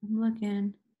 I'm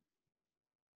looking.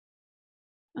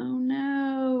 Oh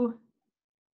no.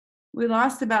 We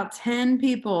lost about 10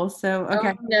 people. So,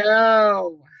 okay. Oh, no.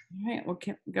 All right.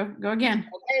 Okay. Go again.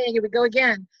 Okay, here we go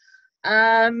again.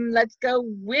 Let's go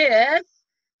with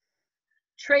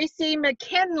Tracy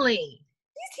McKinley.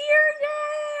 She's here.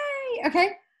 Yay.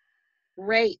 Okay.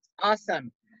 Great.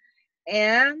 Awesome.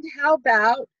 And how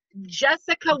about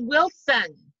Jessica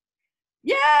Wilson?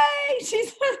 Yay.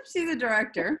 She's a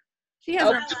director. She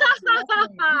has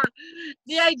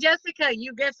Yeah, Jessica,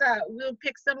 you guess we'll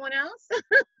pick someone else?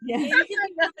 Yeah, you can pick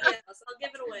somebody else. I'll give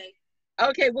it away.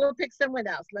 Okay, we'll pick someone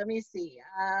else. Let me see.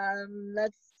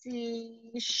 Let's see.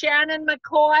 Shannon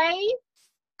McCoy.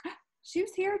 She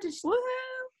was here. Woohoo!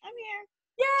 I'm here.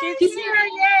 Yay! She's here.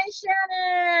 Yay,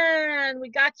 Shannon. We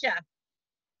gotcha.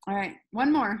 All right.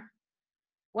 One more.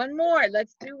 One more.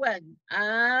 Let's do one.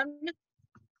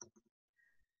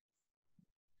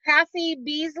 Kathy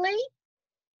Beasley.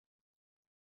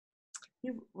 He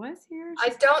was here. I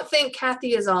don't think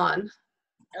Kathy is on.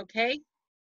 Okay.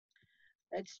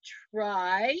 Let's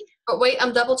try. But wait,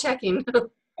 I'm double checking.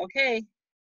 Okay.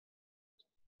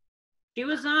 She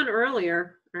was on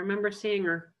earlier. I remember seeing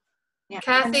her. Yeah.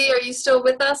 Kathy, are you still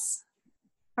with us?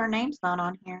 Her name's not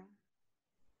on here.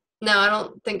 No, I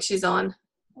don't think she's on.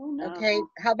 Oh, no. Okay.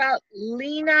 How about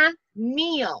Lena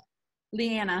Neal?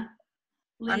 Leanna.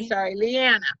 I'm sorry,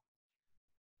 Leanna.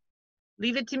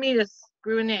 Leave it to me to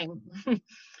screw a name.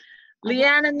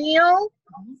 Leanna Neal?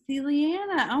 See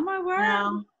Leanna. Oh my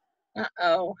word.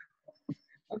 Uh-oh.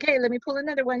 Okay, let me pull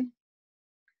another one.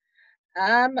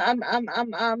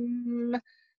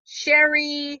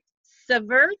 Sherry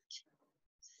Severt.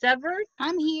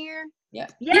 I'm here. Yeah.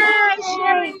 Yay,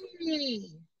 Sherry!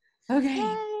 Okay.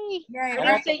 Yay! I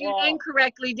didn't say your name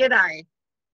correctly, did I?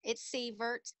 It's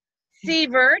Sievert.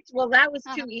 Sievert. Well, that was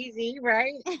too easy,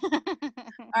 right? All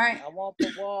right. I want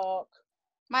the walk.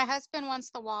 My husband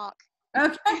wants the walk.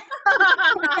 Okay.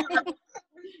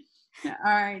 All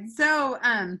right. So,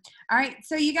 all right.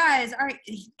 So you guys, all right.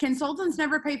 Consultants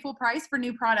never pay full price for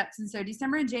new products. And so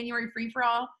December and January free for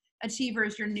all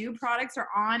achievers, your new products are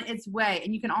on its way.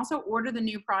 And you can also order the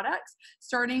new products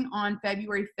starting on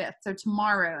February 5th. So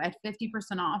tomorrow at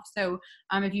 50% off. So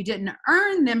if you didn't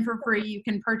earn them for free, you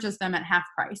can purchase them at half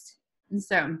price. And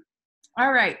so,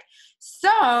 all right.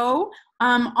 So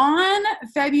on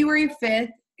February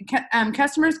 5th,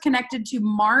 customers connected to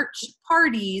March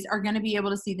parties are going to be able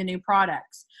to see the new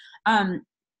products.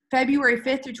 February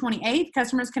 5th through 28th,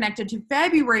 customers connected to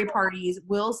February parties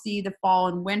will see the fall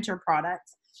and winter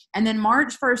products. And then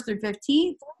March 1st through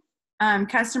 15th,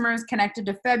 customers connected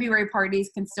to February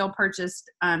parties can still purchase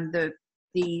the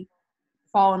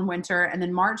fall and winter. And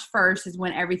then March 1st is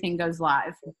when everything goes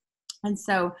live. And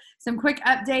so some quick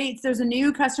updates. There's a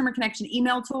new customer connection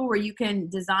email tool where you can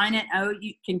design it out.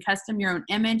 You can custom your own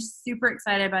image. Super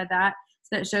excited about that.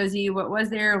 So that shows you what was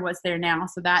there, what's there now.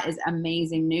 So that is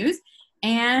amazing news.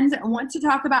 And I want to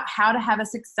talk about how to have a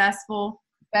successful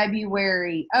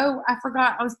February. Oh, I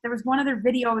forgot. There was one other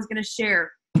video I was going to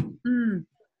share.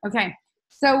 Okay.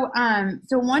 So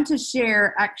want to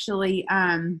share actually,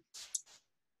 I'm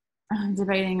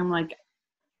debating.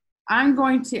 I'm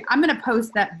going to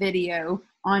post that video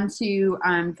onto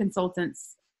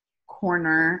Consultants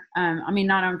Corner.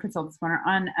 Not on Consultants Corner,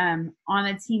 on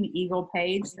the Team Eagle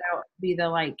page. That'll be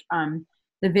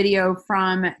the video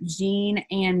from Jean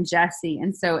and Jesse.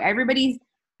 And so everybody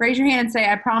raise your hand and say,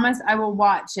 I promise I will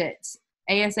watch it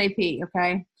ASAP,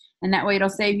 okay? And that way it'll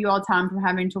save you all time from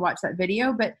having to watch that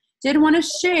video. But did want to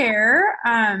share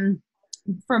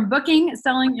from booking,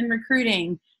 selling, and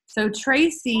recruiting. So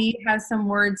Tracy has some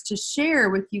words to share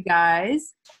with you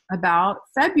guys about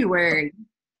February.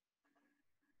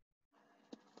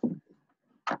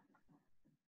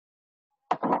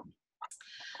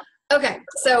 Okay,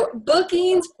 so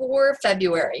bookings for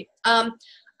February.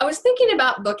 I was thinking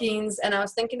about bookings and I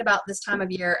was thinking about this time of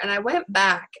year, and I went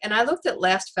back and I looked at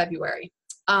last February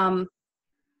to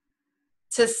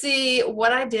see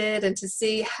what I did and to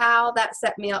see how that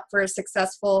set me up for a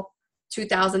successful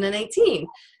 2018.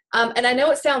 And I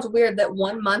know it sounds weird that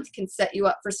 1 month can set you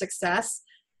up for success,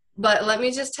 but let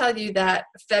me just tell you that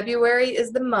February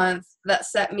is the month that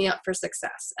set me up for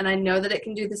success. And I know that it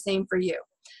can do the same for you.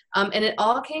 And it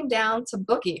all came down to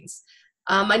bookings.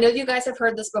 I know you guys have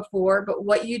heard this before, but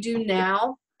what you do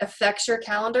now affects your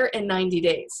calendar in 90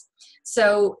 days.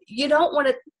 So you don't want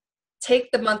to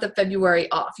take the month of February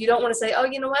off. You don't want to say, oh,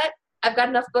 you know what? I've got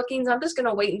enough bookings. I'm just going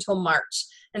to wait until March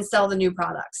and sell the new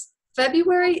products.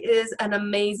 February is an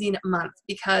amazing month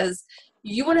because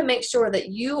you want to make sure that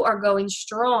you are going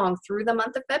strong through the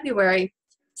month of February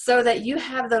so that you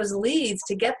have those leads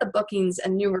to get the bookings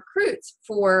and new recruits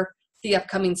for the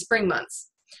upcoming spring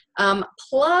months.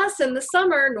 Plus, in the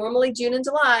summer, normally June and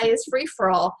July is free for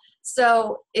all.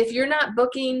 So if you're not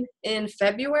booking in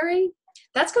February,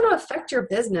 that's going to affect your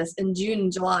business in June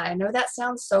and July. I know that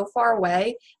sounds so far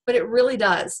away, but it really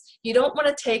does. You don't want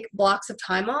to take blocks of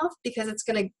time off because it's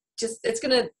going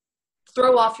to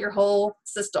throw off your whole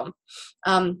system.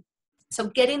 So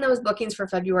getting those bookings for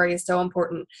February is so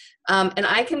important. And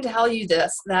I can tell you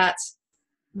this, that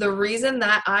the reason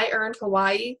that I earned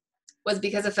Hawaii was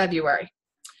because of February.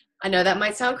 I know that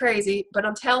might sound crazy, but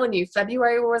I'm telling you,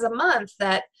 February was a month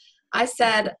that I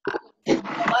said, you know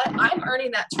what? I'm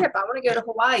earning that trip. I want to go to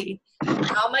Hawaii.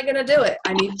 How am I going to do it?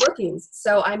 I need bookings.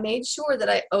 So I made sure that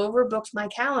I overbooked my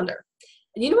calendar.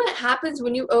 And you know what happens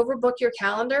when you overbook your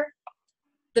calendar?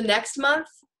 The next month,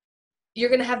 you're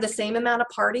going to have the same amount of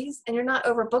parties and you're not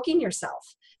overbooking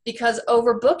yourself, because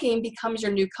overbooking becomes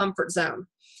your new comfort zone.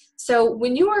 So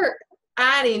when you are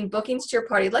adding bookings to your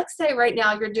party, let's say right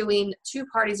now you're doing 2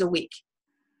 parties a week.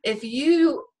 If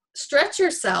you stretch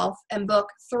yourself and book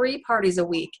 3 parties a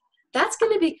week, that's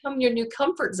going to become your new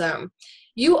comfort zone.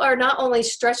 You are not only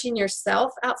stretching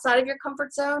yourself outside of your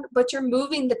comfort zone, but you're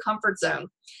moving the comfort zone.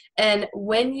 And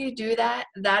when you do that,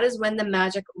 that is when the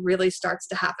magic really starts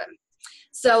to happen.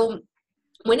 So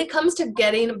when it comes to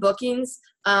getting bookings,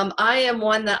 I am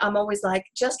one that I'm always like,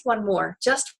 just one more,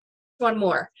 just one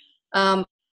more. I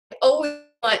always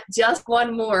want just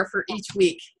one more for each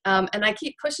week. And I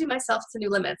keep pushing myself to new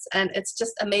limits. And it's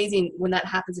just amazing when that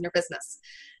happens in your business.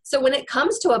 So when it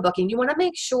comes to a booking, you want to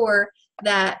make sure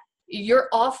that you're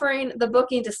offering the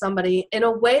booking to somebody in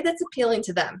a way that's appealing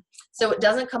to them, so it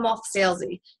doesn't come off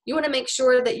salesy. You want to make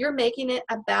sure that you're making it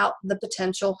about the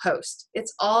potential host.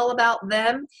 It's all about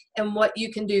them and what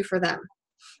you can do for them.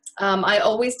 I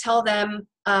always tell them,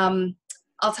 I'll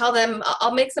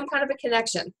make some kind of a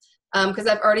connection because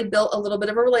I've already built a little bit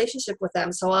of a relationship with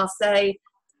them. So I'll say,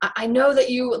 I know that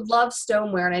you love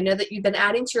stoneware and I know that you've been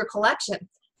adding to your collection.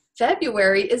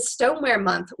 February is stoneware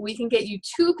month. We can get you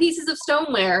 2 pieces of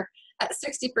stoneware at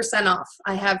 60% off.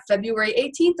 I have February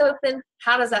 18th open.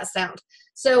 How does that sound?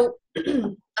 So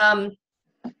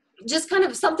just kind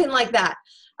of something like that.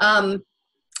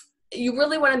 You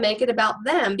really want to make it about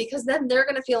them because then they're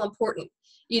going to feel important.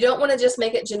 You don't want to just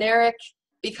make it generic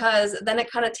because then it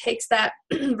kind of takes that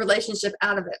relationship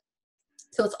out of it.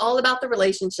 So it's all about the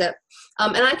relationship.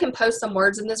 And I can post some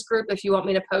words in this group if you want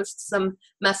me to post some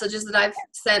messages that I've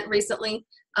sent recently.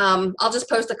 I'll just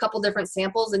post a couple different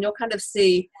samples and you'll kind of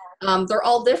see they're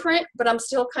all different, but I'm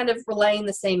still kind of relaying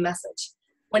the same message.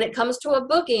 When it comes to a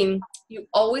booking, you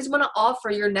always want to offer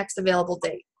your next available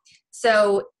date.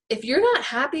 So if you're not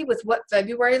happy with what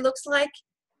February looks like,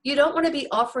 you don't want to be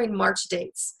offering March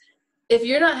dates. If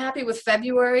you're not happy with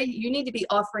February, you need to be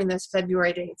offering those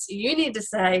February dates. You need to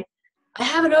say, I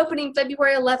have an opening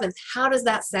February 11th. How does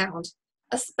that sound?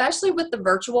 Especially with the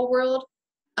virtual world,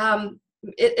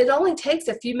 it only takes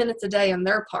a few minutes a day on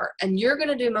their part, and you're going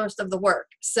to do most of the work.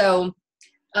 So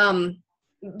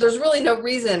there's really no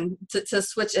reason to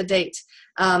switch a date.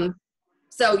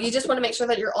 So you just want to make sure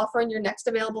that you're offering your next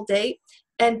available date,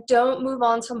 and don't move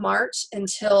on to March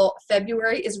until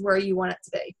February is where you want it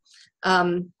to be.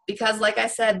 Because like I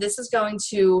said, this is going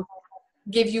to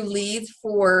give you leads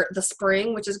for the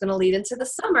spring, which is going to lead into the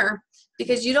summer,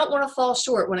 because you don't want to fall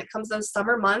short when it comes to those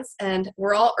summer months and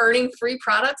we're all earning free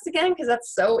products again, because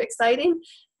that's so exciting.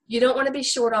 You don't want to be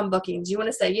short on bookings. You want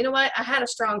to say, you know what, I had a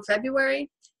strong February,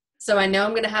 so I know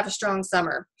I'm going to have a strong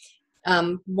summer.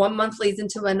 1 month leads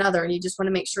into another, and you just want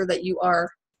to make sure that you are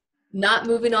not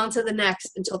moving on to the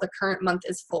next until the current month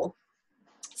is full.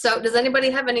 So does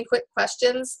anybody have any quick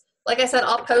questions? Like I said,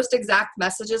 I'll post exact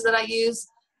messages that I use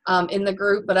in the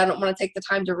group, but I don't want to take the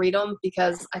time to read them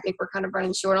because I think we're kind of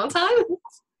running short on time.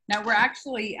 No, we're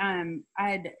actually, I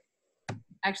had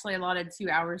actually allotted 2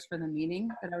 hours for the meeting,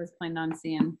 but I was planning on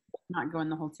not going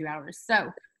the whole 2 hours.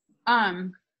 So,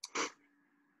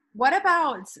 what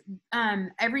about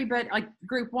everybody, like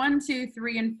group 1, 2,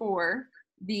 3, and 4,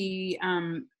 the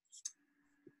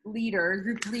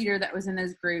group leader that was in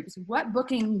those groups, what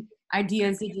booking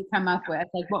ideas did you come up with?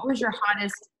 Like, what was your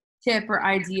hottest tip or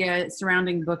idea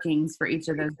surrounding bookings for each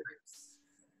of those groups?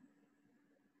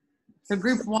 So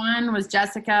group 1 was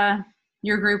Jessica.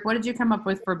 Your group, what did you come up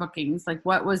with for bookings? Like,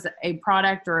 what was a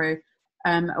product or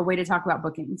a way to talk about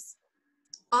bookings?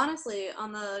 Honestly,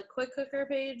 on the Quick Cooker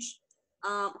page,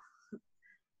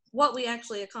 what we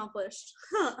actually accomplished.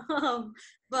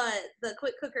 But the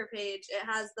Quick Cooker page, it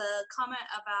has the comment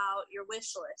about your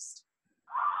wish list.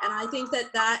 And I think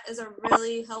that that is a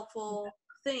really helpful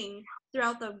thing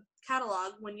throughout the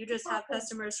catalog when you just have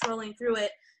customers scrolling through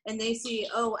it and they see,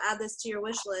 oh, add this to your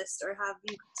wish list, or have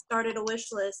you started a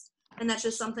wish list, And that's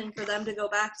just something for them to go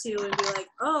back to and be like,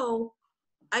 oh,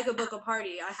 I could book a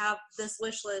party. I have this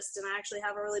wish list and I actually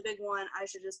have a really big one. I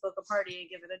should just book a party and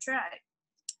give it a try.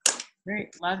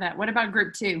 Great, love that. What about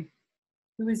group 2?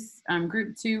 Who was,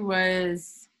 group 2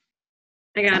 was?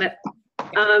 I got it.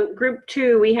 Group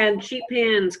 2, we had sheet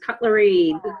pans,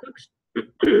 cutlery,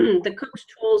 the cook's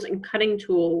tools and cutting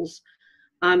tools,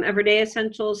 everyday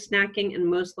essentials, snacking, and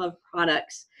most loved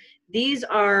products. These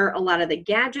are a lot of the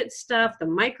gadget stuff, the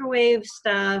microwave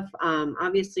stuff,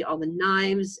 obviously all the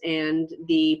knives and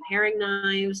the paring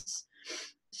knives.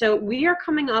 So we are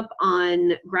coming up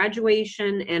on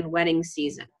graduation and wedding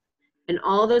season. And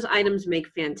all those items make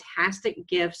fantastic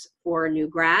gifts for new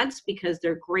grads because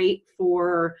they're great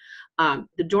for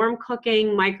the dorm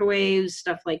cooking, microwaves,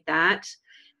 stuff like that.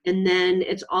 And then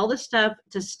it's all the stuff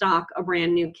to stock a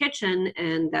brand new kitchen,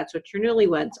 and that's what your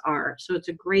newlyweds are. So it's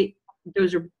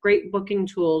those are great booking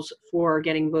tools for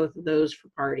getting both of those for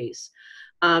parties.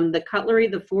 The cutlery,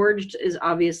 the forged, is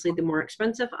obviously the more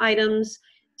expensive items.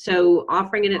 So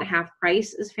offering it at half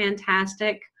price is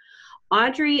fantastic.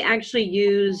 Audrey actually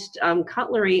used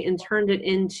cutlery and turned it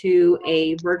into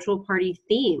a virtual party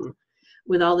theme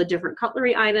with all the different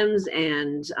cutlery items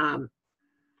and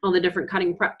all the different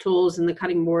cutting prep tools and the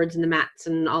cutting boards and the mats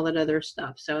and all that other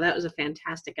stuff. So that was a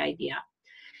fantastic idea.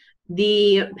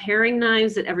 The paring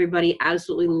knives that everybody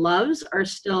absolutely loves are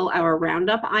still our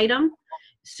roundup item.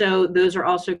 So those are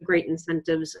also great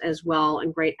incentives as well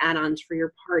and great add-ons for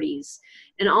your parties.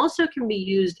 And also can be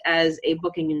used as a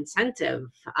booking incentive,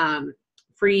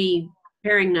 free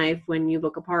paring knife when you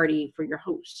book a party for your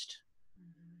host.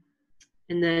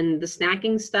 And then the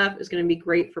snacking stuff is going to be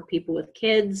great for people with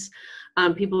kids,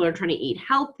 people who are trying to eat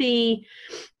healthy,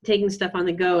 taking stuff on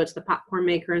the go. It's the popcorn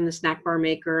maker and the snack bar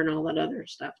maker and all that other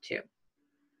stuff too.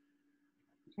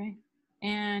 Okay.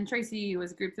 And Tracy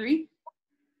was group 3?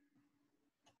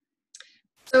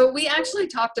 So we actually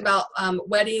talked about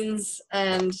weddings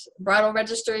and bridal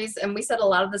registries, and we said a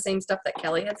lot of the same stuff that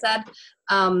Kelly had said.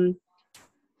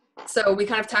 So we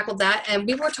kind of tackled that, and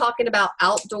we were talking about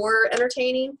outdoor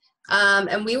entertaining.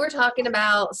 And we were talking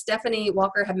about, Stephanie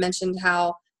Walker had mentioned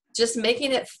how just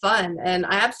making it fun. And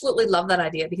I absolutely love that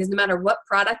idea because no matter what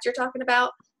product you're talking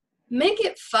about, make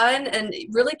it fun and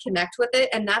really connect with it.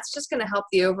 And that's just going to help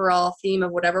the overall theme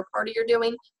of whatever party you're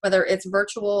doing, whether it's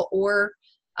virtual or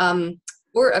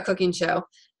a cooking show.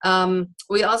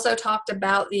 We also talked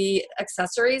about the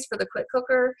accessories for the quick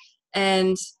cooker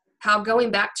and how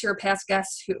going back to your past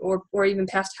guests or even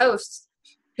past hosts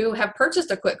who have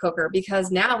purchased a quick cooker, because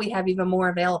now we have even more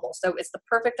available. So it's the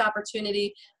perfect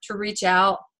opportunity to reach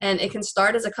out, and it can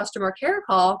start as a customer care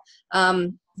call,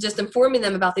 just informing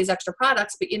them about these extra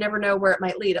products, but you never know where it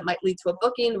might lead. It might lead to a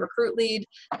booking, recruit lead.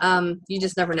 You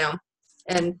just never know.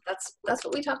 And that's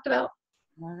what we talked about.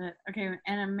 Love it. Okay,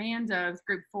 and Amanda,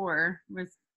 group 4, was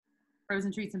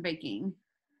frozen treats and baking.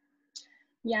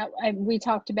 Yeah, we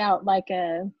talked about like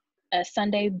a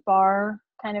Sunday bar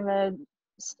kind of a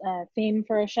theme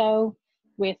for a show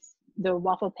with the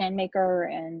waffle pan maker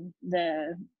and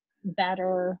the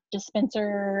batter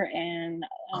dispenser and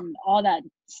all that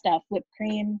stuff, whipped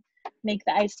cream, make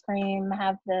the ice cream,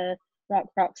 have the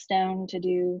rock stone to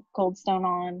do cold stone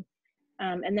on,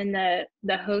 and then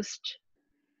the host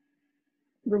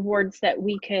rewards that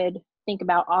we could think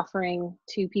about offering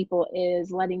to people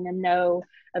is letting them know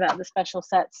about the special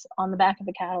sets on the back of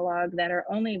the catalog that are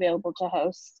only available to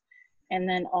hosts, and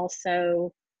then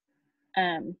also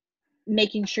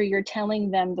making sure you're telling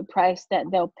them the price that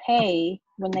they'll pay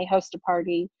when they host a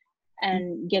party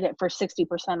and get it for 60%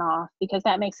 off, because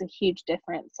that makes a huge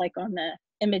difference. Like on the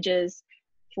images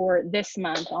for this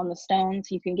month on the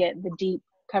stones, you can get the deep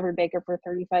covered baker for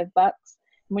 $35.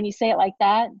 When you say it like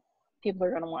that, people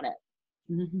are going to want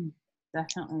it. Mm-hmm.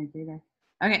 Definitely agree there.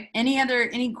 Okay.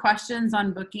 Any questions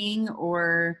on booking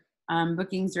or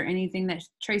bookings or anything that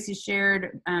Tracy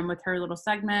shared with her little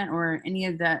segment, or any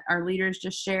of that our leaders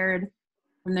just shared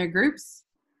from their groups?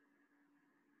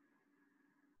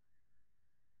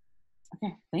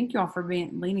 Okay. Thank you all for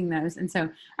leading those. And so, all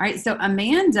right. So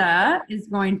Amanda is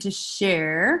going to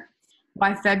share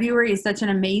why February is such an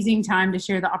amazing time to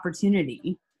share the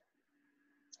opportunity.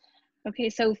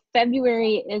 Okay, so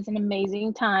February is an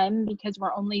amazing time because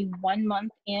we're only 1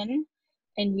 month in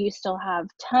and you still have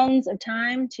tons of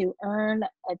time to earn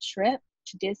a trip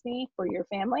to Disney for your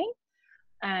family.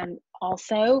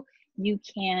 Also, you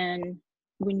can,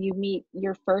 when you meet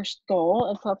your first goal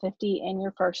of $12.50 in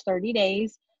your first 30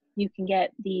 days, you can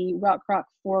get the Rock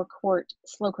 4-quart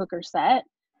slow cooker set.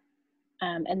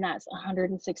 And that's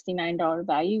 $169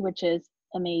 value, which is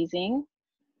amazing.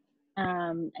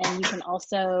 And you can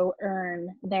also earn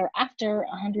thereafter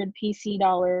 100 PC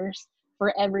dollars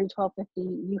for every $12.50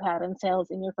 you have in sales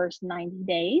in your first 90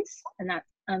 days, and that's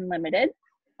unlimited.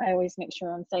 I always make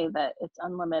sure and say that it's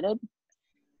unlimited.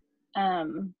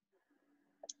 And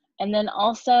then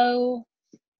also,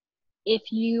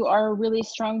 if you are a really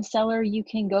strong seller, you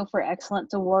can go for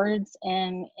excellence awards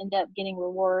and end up getting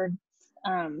rewards,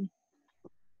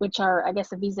 which are, I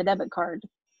guess, a Visa debit card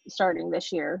starting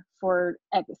this year for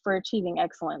achieving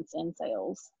excellence in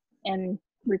sales and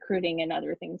recruiting and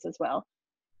other things as well.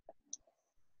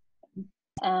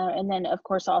 And then, of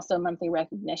course, also monthly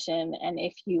recognition. And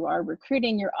if you are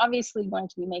recruiting, you're obviously going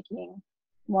to be making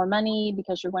more money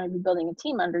because you're going to be building a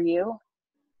team under you.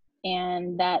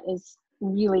 And that is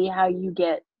really how you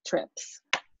get trips.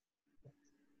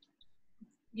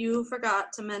 You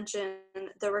forgot to mention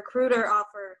the recruiter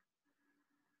offer.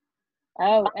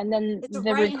 Oh, and then It's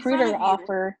the right in front recruiter of you.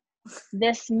 offer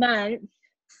this month.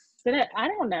 I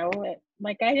don't know.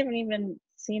 Like, I haven't even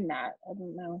seen that. I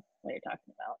don't know what you're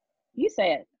talking about. You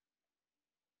say it.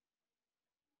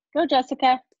 Go,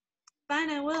 Jessica. Fine,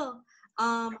 I will.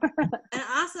 An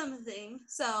awesome thing.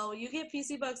 So you get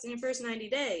PC bucks in your first 90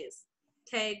 days.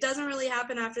 Okay, doesn't really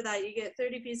happen after that. You get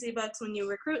 30 PC bucks when you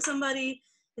recruit somebody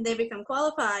and they become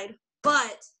qualified.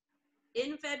 But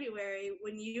in February,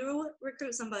 when you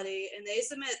recruit somebody and they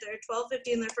submit their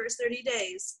 $12.50 in their first 30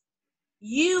 days,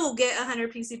 you get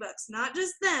 100 PC bucks. Not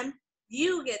just them,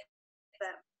 you get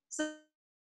them. So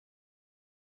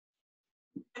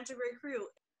to recruit.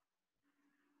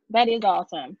 That is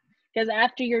awesome. Because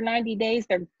after your 90 days,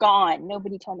 they're gone.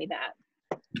 Nobody told me that.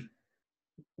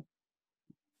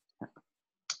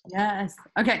 Yes.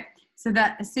 Okay. So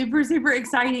that is super, super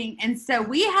exciting. And so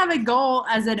we have a goal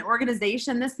as an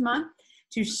organization this month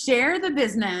to share the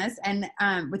business and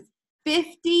with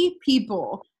 50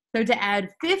 people. So to add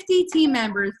 50 team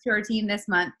members to our team this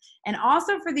month. And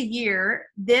also for the year,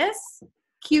 this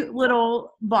cute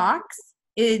little box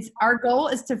is, our goal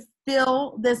is to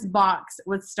fill this box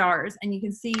with stars. And you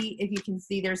can see, if you can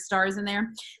see, there's stars in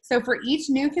there. So for each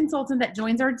new consultant that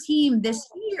joins our team this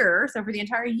year, so for the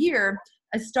entire year,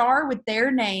 a star with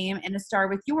their name and a star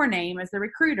with your name as the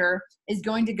recruiter is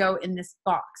going to go in this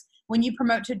box. When you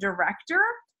promote to director,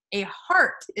 a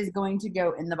heart is going to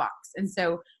go in the box. And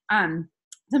so I'm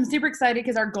super excited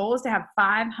because our goal is to have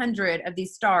 500 of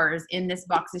these stars in this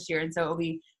box this year. And so it'll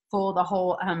be full. The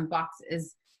whole box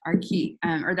is our key,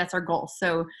 or that's our goal.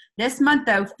 So this month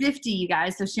though, 50, you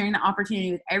guys, so sharing the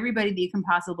opportunity with everybody that you can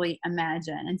possibly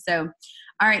imagine. And so,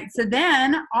 all right. So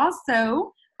then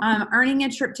also, earning a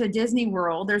trip to Disney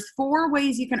World. There's 4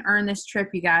 ways you can earn this trip,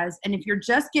 you guys. And if you're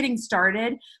just getting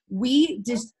started, we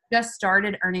just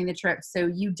started earning the trip. So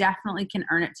you definitely can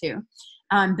earn it too.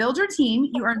 Build your team.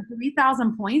 You earn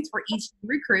 3,000 points for each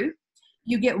recruit.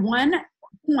 You get 1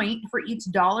 point for each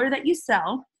dollar that you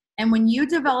sell. And when you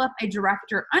develop a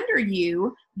director under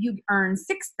you, you earn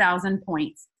 6,000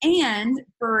 points. And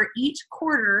for each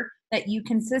quarter that you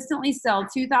consistently sell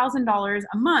 $2,000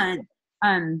 a month,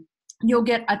 you'll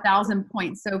get 1,000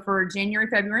 points. So for January,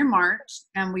 February, March,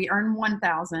 and we earn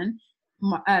 1,000.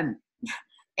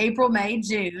 April, May,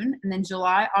 June, and then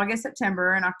July, August,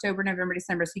 September, and October, November,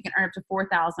 December. So you can earn up to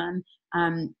 4,000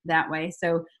 that way.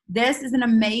 So this is an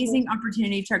amazing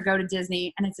opportunity to go to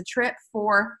Disney, and it's a trip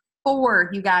for 4,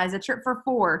 you guys, a trip for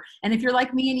 4. And if you're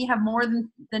like me and you have more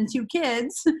than 2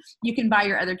 kids, you can buy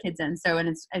your other kids in. So, and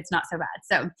it's not so bad.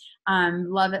 So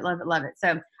love it, love it, love it.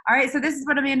 So, all right. So this is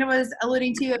what Amanda was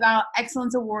alluding to about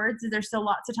Excellence Awards. There's still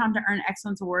lots of time to earn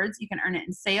Excellence Awards. You can earn it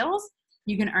in sales.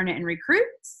 You can earn it in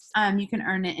recruits. You can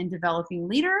earn it in developing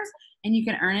leaders, and you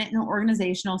can earn it in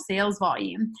organizational sales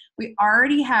volume. We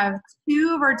already have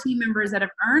 2 of our team members that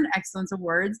have earned Excellence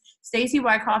Awards. Stacy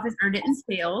Wyckoff has earned it in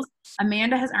sales.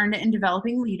 Amanda has earned it in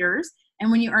developing leaders.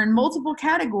 And when you earn multiple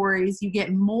categories, you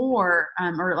get more,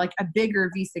 or like a bigger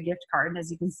Visa gift card.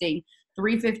 As you can see,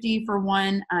 $350 for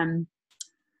 1,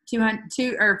 200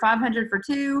 or 500 for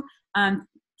 2,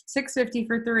 $650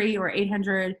 for 3, or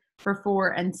 $800 for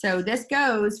 4. And so this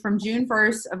goes from June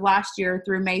 1st of last year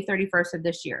through May 31st of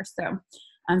this year. So,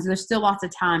 so there's still lots of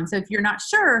time. So if you're not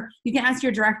sure, you can ask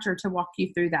your director to walk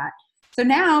you through that. So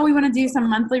now we want to do some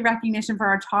monthly recognition for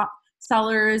our top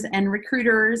sellers and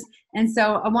recruiters. And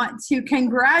so I want to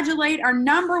congratulate our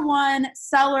 #1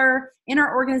 seller in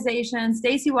our organization,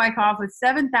 Stacy Wyckoff, with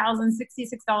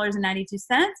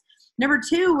 $7,066.92. Number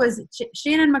 2 was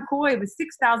Shannon McCoy with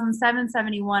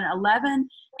 $6,771.11.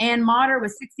 Ann Motter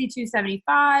with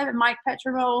 $62.75. Mike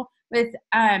Petramol with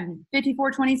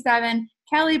 $54.27.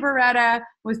 Kelly Beretta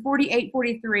with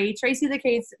 $48.43. Tracy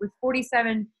LeCates with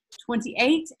 $47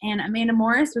 28, and Amanda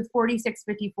Morris with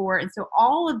 4654. And so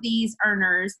all of these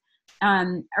earners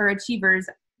or achievers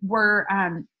were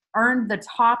earned the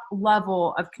top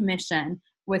level of commission.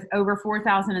 With over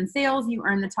 4,000 in sales, you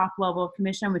earn the top level of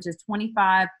commission, which is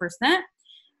 25%.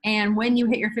 And when you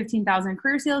hit your 15,000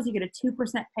 career sales, you get a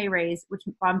 2% pay raise, which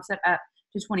bumps it up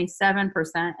to 27%.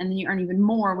 And then you earn even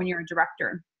more when you're a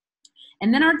director.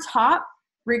 And then our top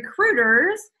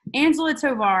recruiters: Angela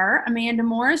Tovar, Amanda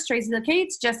Morris, Tracy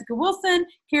Cates, Jessica Wilson,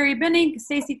 Carrie Benning,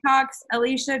 Stacy Cox,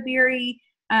 Alicia Beery,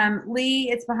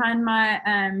 Lee. It's behind my,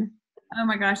 oh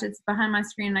my gosh, it's behind my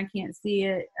screen and I can't see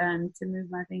it to move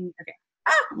my thing. Okay.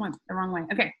 I went the wrong way.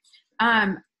 Okay.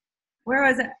 Where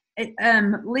was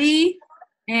it? Lee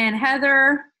and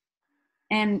Heather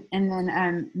and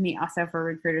then me also for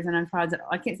recruiters. And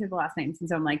I can't say the last names. And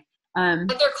so I'm like,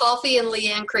 Heather Coffey and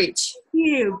Leanne Creech.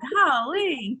 You,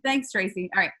 golly. Thanks, Tracy.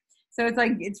 All right. So it's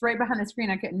like, it's right behind the screen.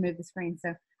 I couldn't move the screen. So,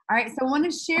 all right. So I want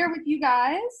to share with you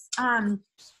guys.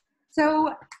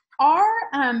 So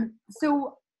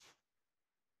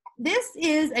this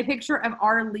is a picture of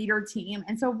our leader team.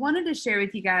 And so I wanted to share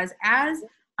with you guys, as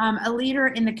a leader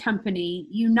in the company,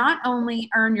 you not only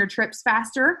earn your trips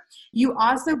faster, you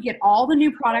also get all the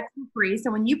new products for free.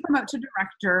 So when you promote to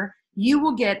director, you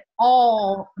will get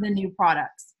all the new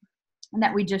products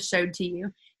that we just showed to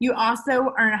you. You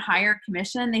also earn a higher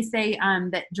commission. They say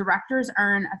that directors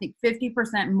earn, I think,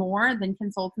 50% more than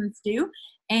consultants do.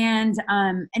 And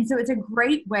so it's a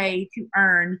great way to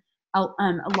earn a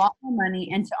lot more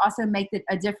money and to also make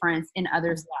a difference in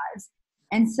others' lives.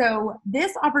 And so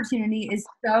this opportunity is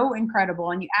so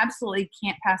incredible and you absolutely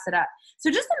can't pass it up. So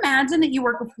just imagine that you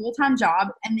work a full-time job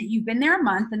and that you've been there a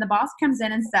month and the boss comes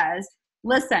in and says,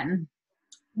 listen,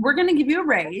 we're going to give you a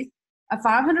raise, a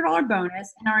 $500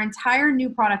 bonus, and our entire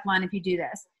new product line if you do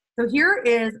this. So here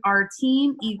is our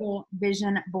Team Eagle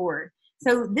vision board.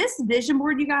 So this vision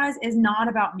board, you guys, is not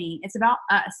about me. It's about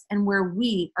us and where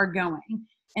we are going.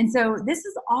 And so this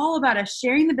is all about us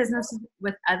sharing the business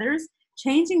with others,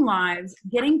 changing lives,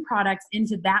 getting products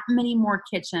into that many more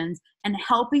kitchens, and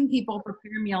helping people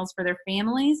prepare meals for their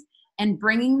families and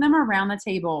bringing them around the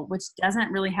table, which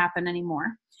doesn't really happen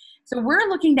anymore. So we're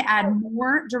looking to add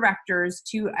more directors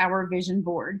to our vision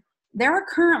board. There are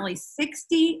currently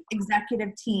 60 executive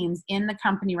teams in the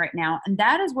company right now, and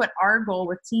that is what our goal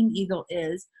with Team Eagle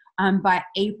is by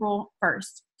April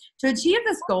 1st. To achieve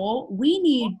this goal, we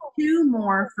need 2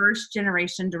 more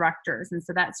first-generation directors, and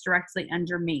so that's directly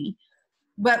under me.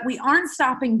 But we aren't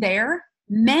stopping there.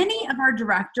 Many of our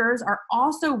directors are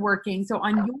also working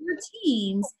on your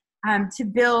teams to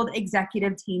build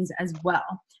executive teams as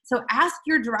well. So ask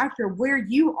your director where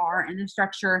you are in the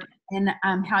structure and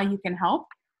how you can help.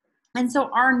 And so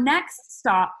our next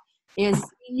stop is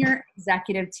senior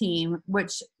executive team,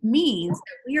 which means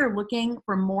that we are looking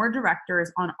for more directors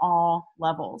on all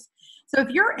levels. So if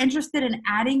you're interested in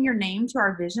adding your name to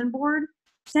our vision board,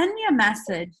 send me a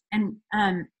message and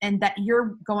that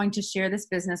you're going to share this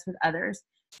business with others.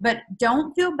 But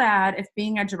don't feel bad if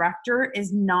being a director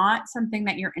is not something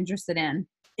that you're interested in.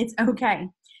 It's okay,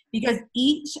 because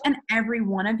each and every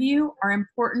one of you are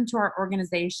important to our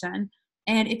organization.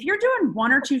 And if you're doing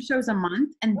 1 or 2 shows a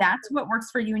month and that's what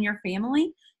works for you and your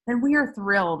family, then we are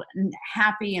thrilled and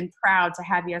happy and proud to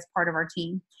have you as part of our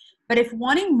team. But if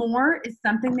wanting more is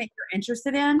something that you're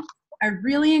interested in, I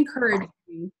really encourage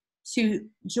you to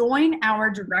join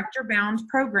our Director Bound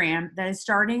program that is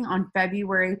starting on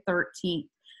February 13th.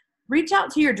 Reach out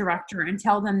to your director and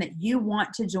tell them that you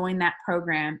want to join that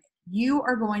program. You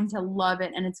are going to love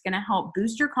it, and it's going to help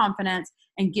boost your confidence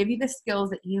and give you the skills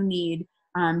that you need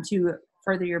to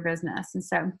further your business. And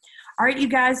so, all right, you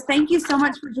guys, thank you so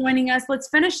much for joining us. Let's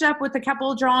finish up with a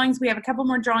couple of drawings. We have a couple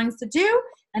more drawings to do,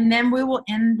 and then we will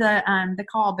end the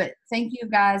call. But thank you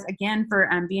guys again for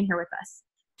being here with us.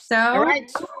 So, all right.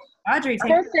 Audrey,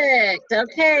 perfect.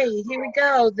 Okay, here we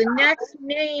go. The next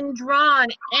name drawn,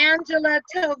 Angela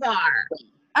Tovar.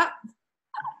 Oh.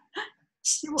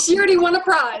 She already won a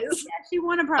prize. Yeah, she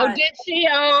won a prize. Oh, did she?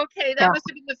 Oh, okay. That must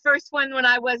have been the first one when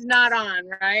I was not on,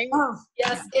 right? Oh.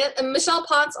 Yes, and Michelle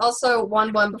Potts also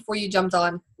won one before you jumped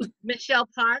on. Michelle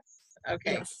Potts?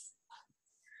 Okay. Yes.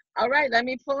 All right, let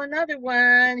me pull another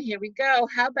one. Here we go.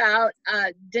 How about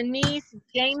Denise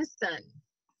Jameson?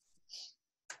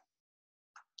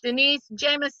 Denise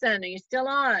Jameson, are you still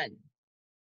on?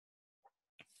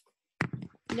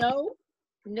 No?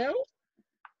 No?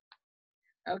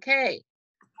 Okay.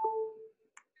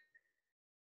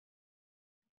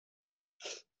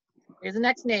 Here's the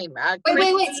next name.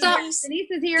 Wait, stop. Denise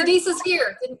is here. Denise is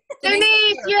here.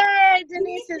 Denise, yay!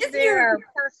 Denise is there.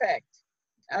 Perfect.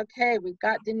 Okay, we've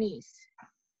got Denise.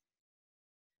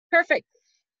 Perfect.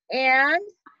 And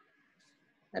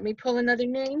let me pull another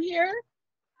name here.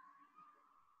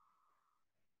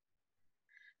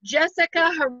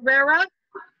 Jessica Herrera.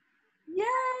 Yay!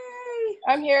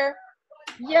 I'm here.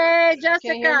 Yay,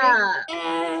 Can you hear Jessica.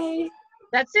 Yay.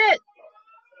 That's it.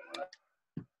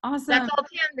 Awesome. That's all 10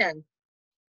 then.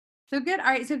 So good. All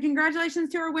right. So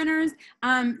congratulations to our winners.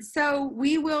 So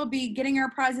we will be getting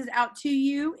our prizes out to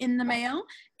you in the mail,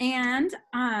 and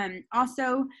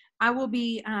also I will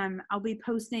be I'll be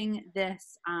posting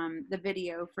this the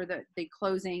video for the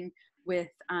closing with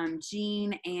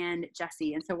Jean and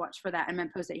Jesse, and so watch for that. I'm gonna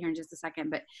post it here in just a second.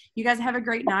 But you guys have a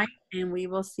great night, and we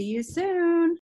will see you soon.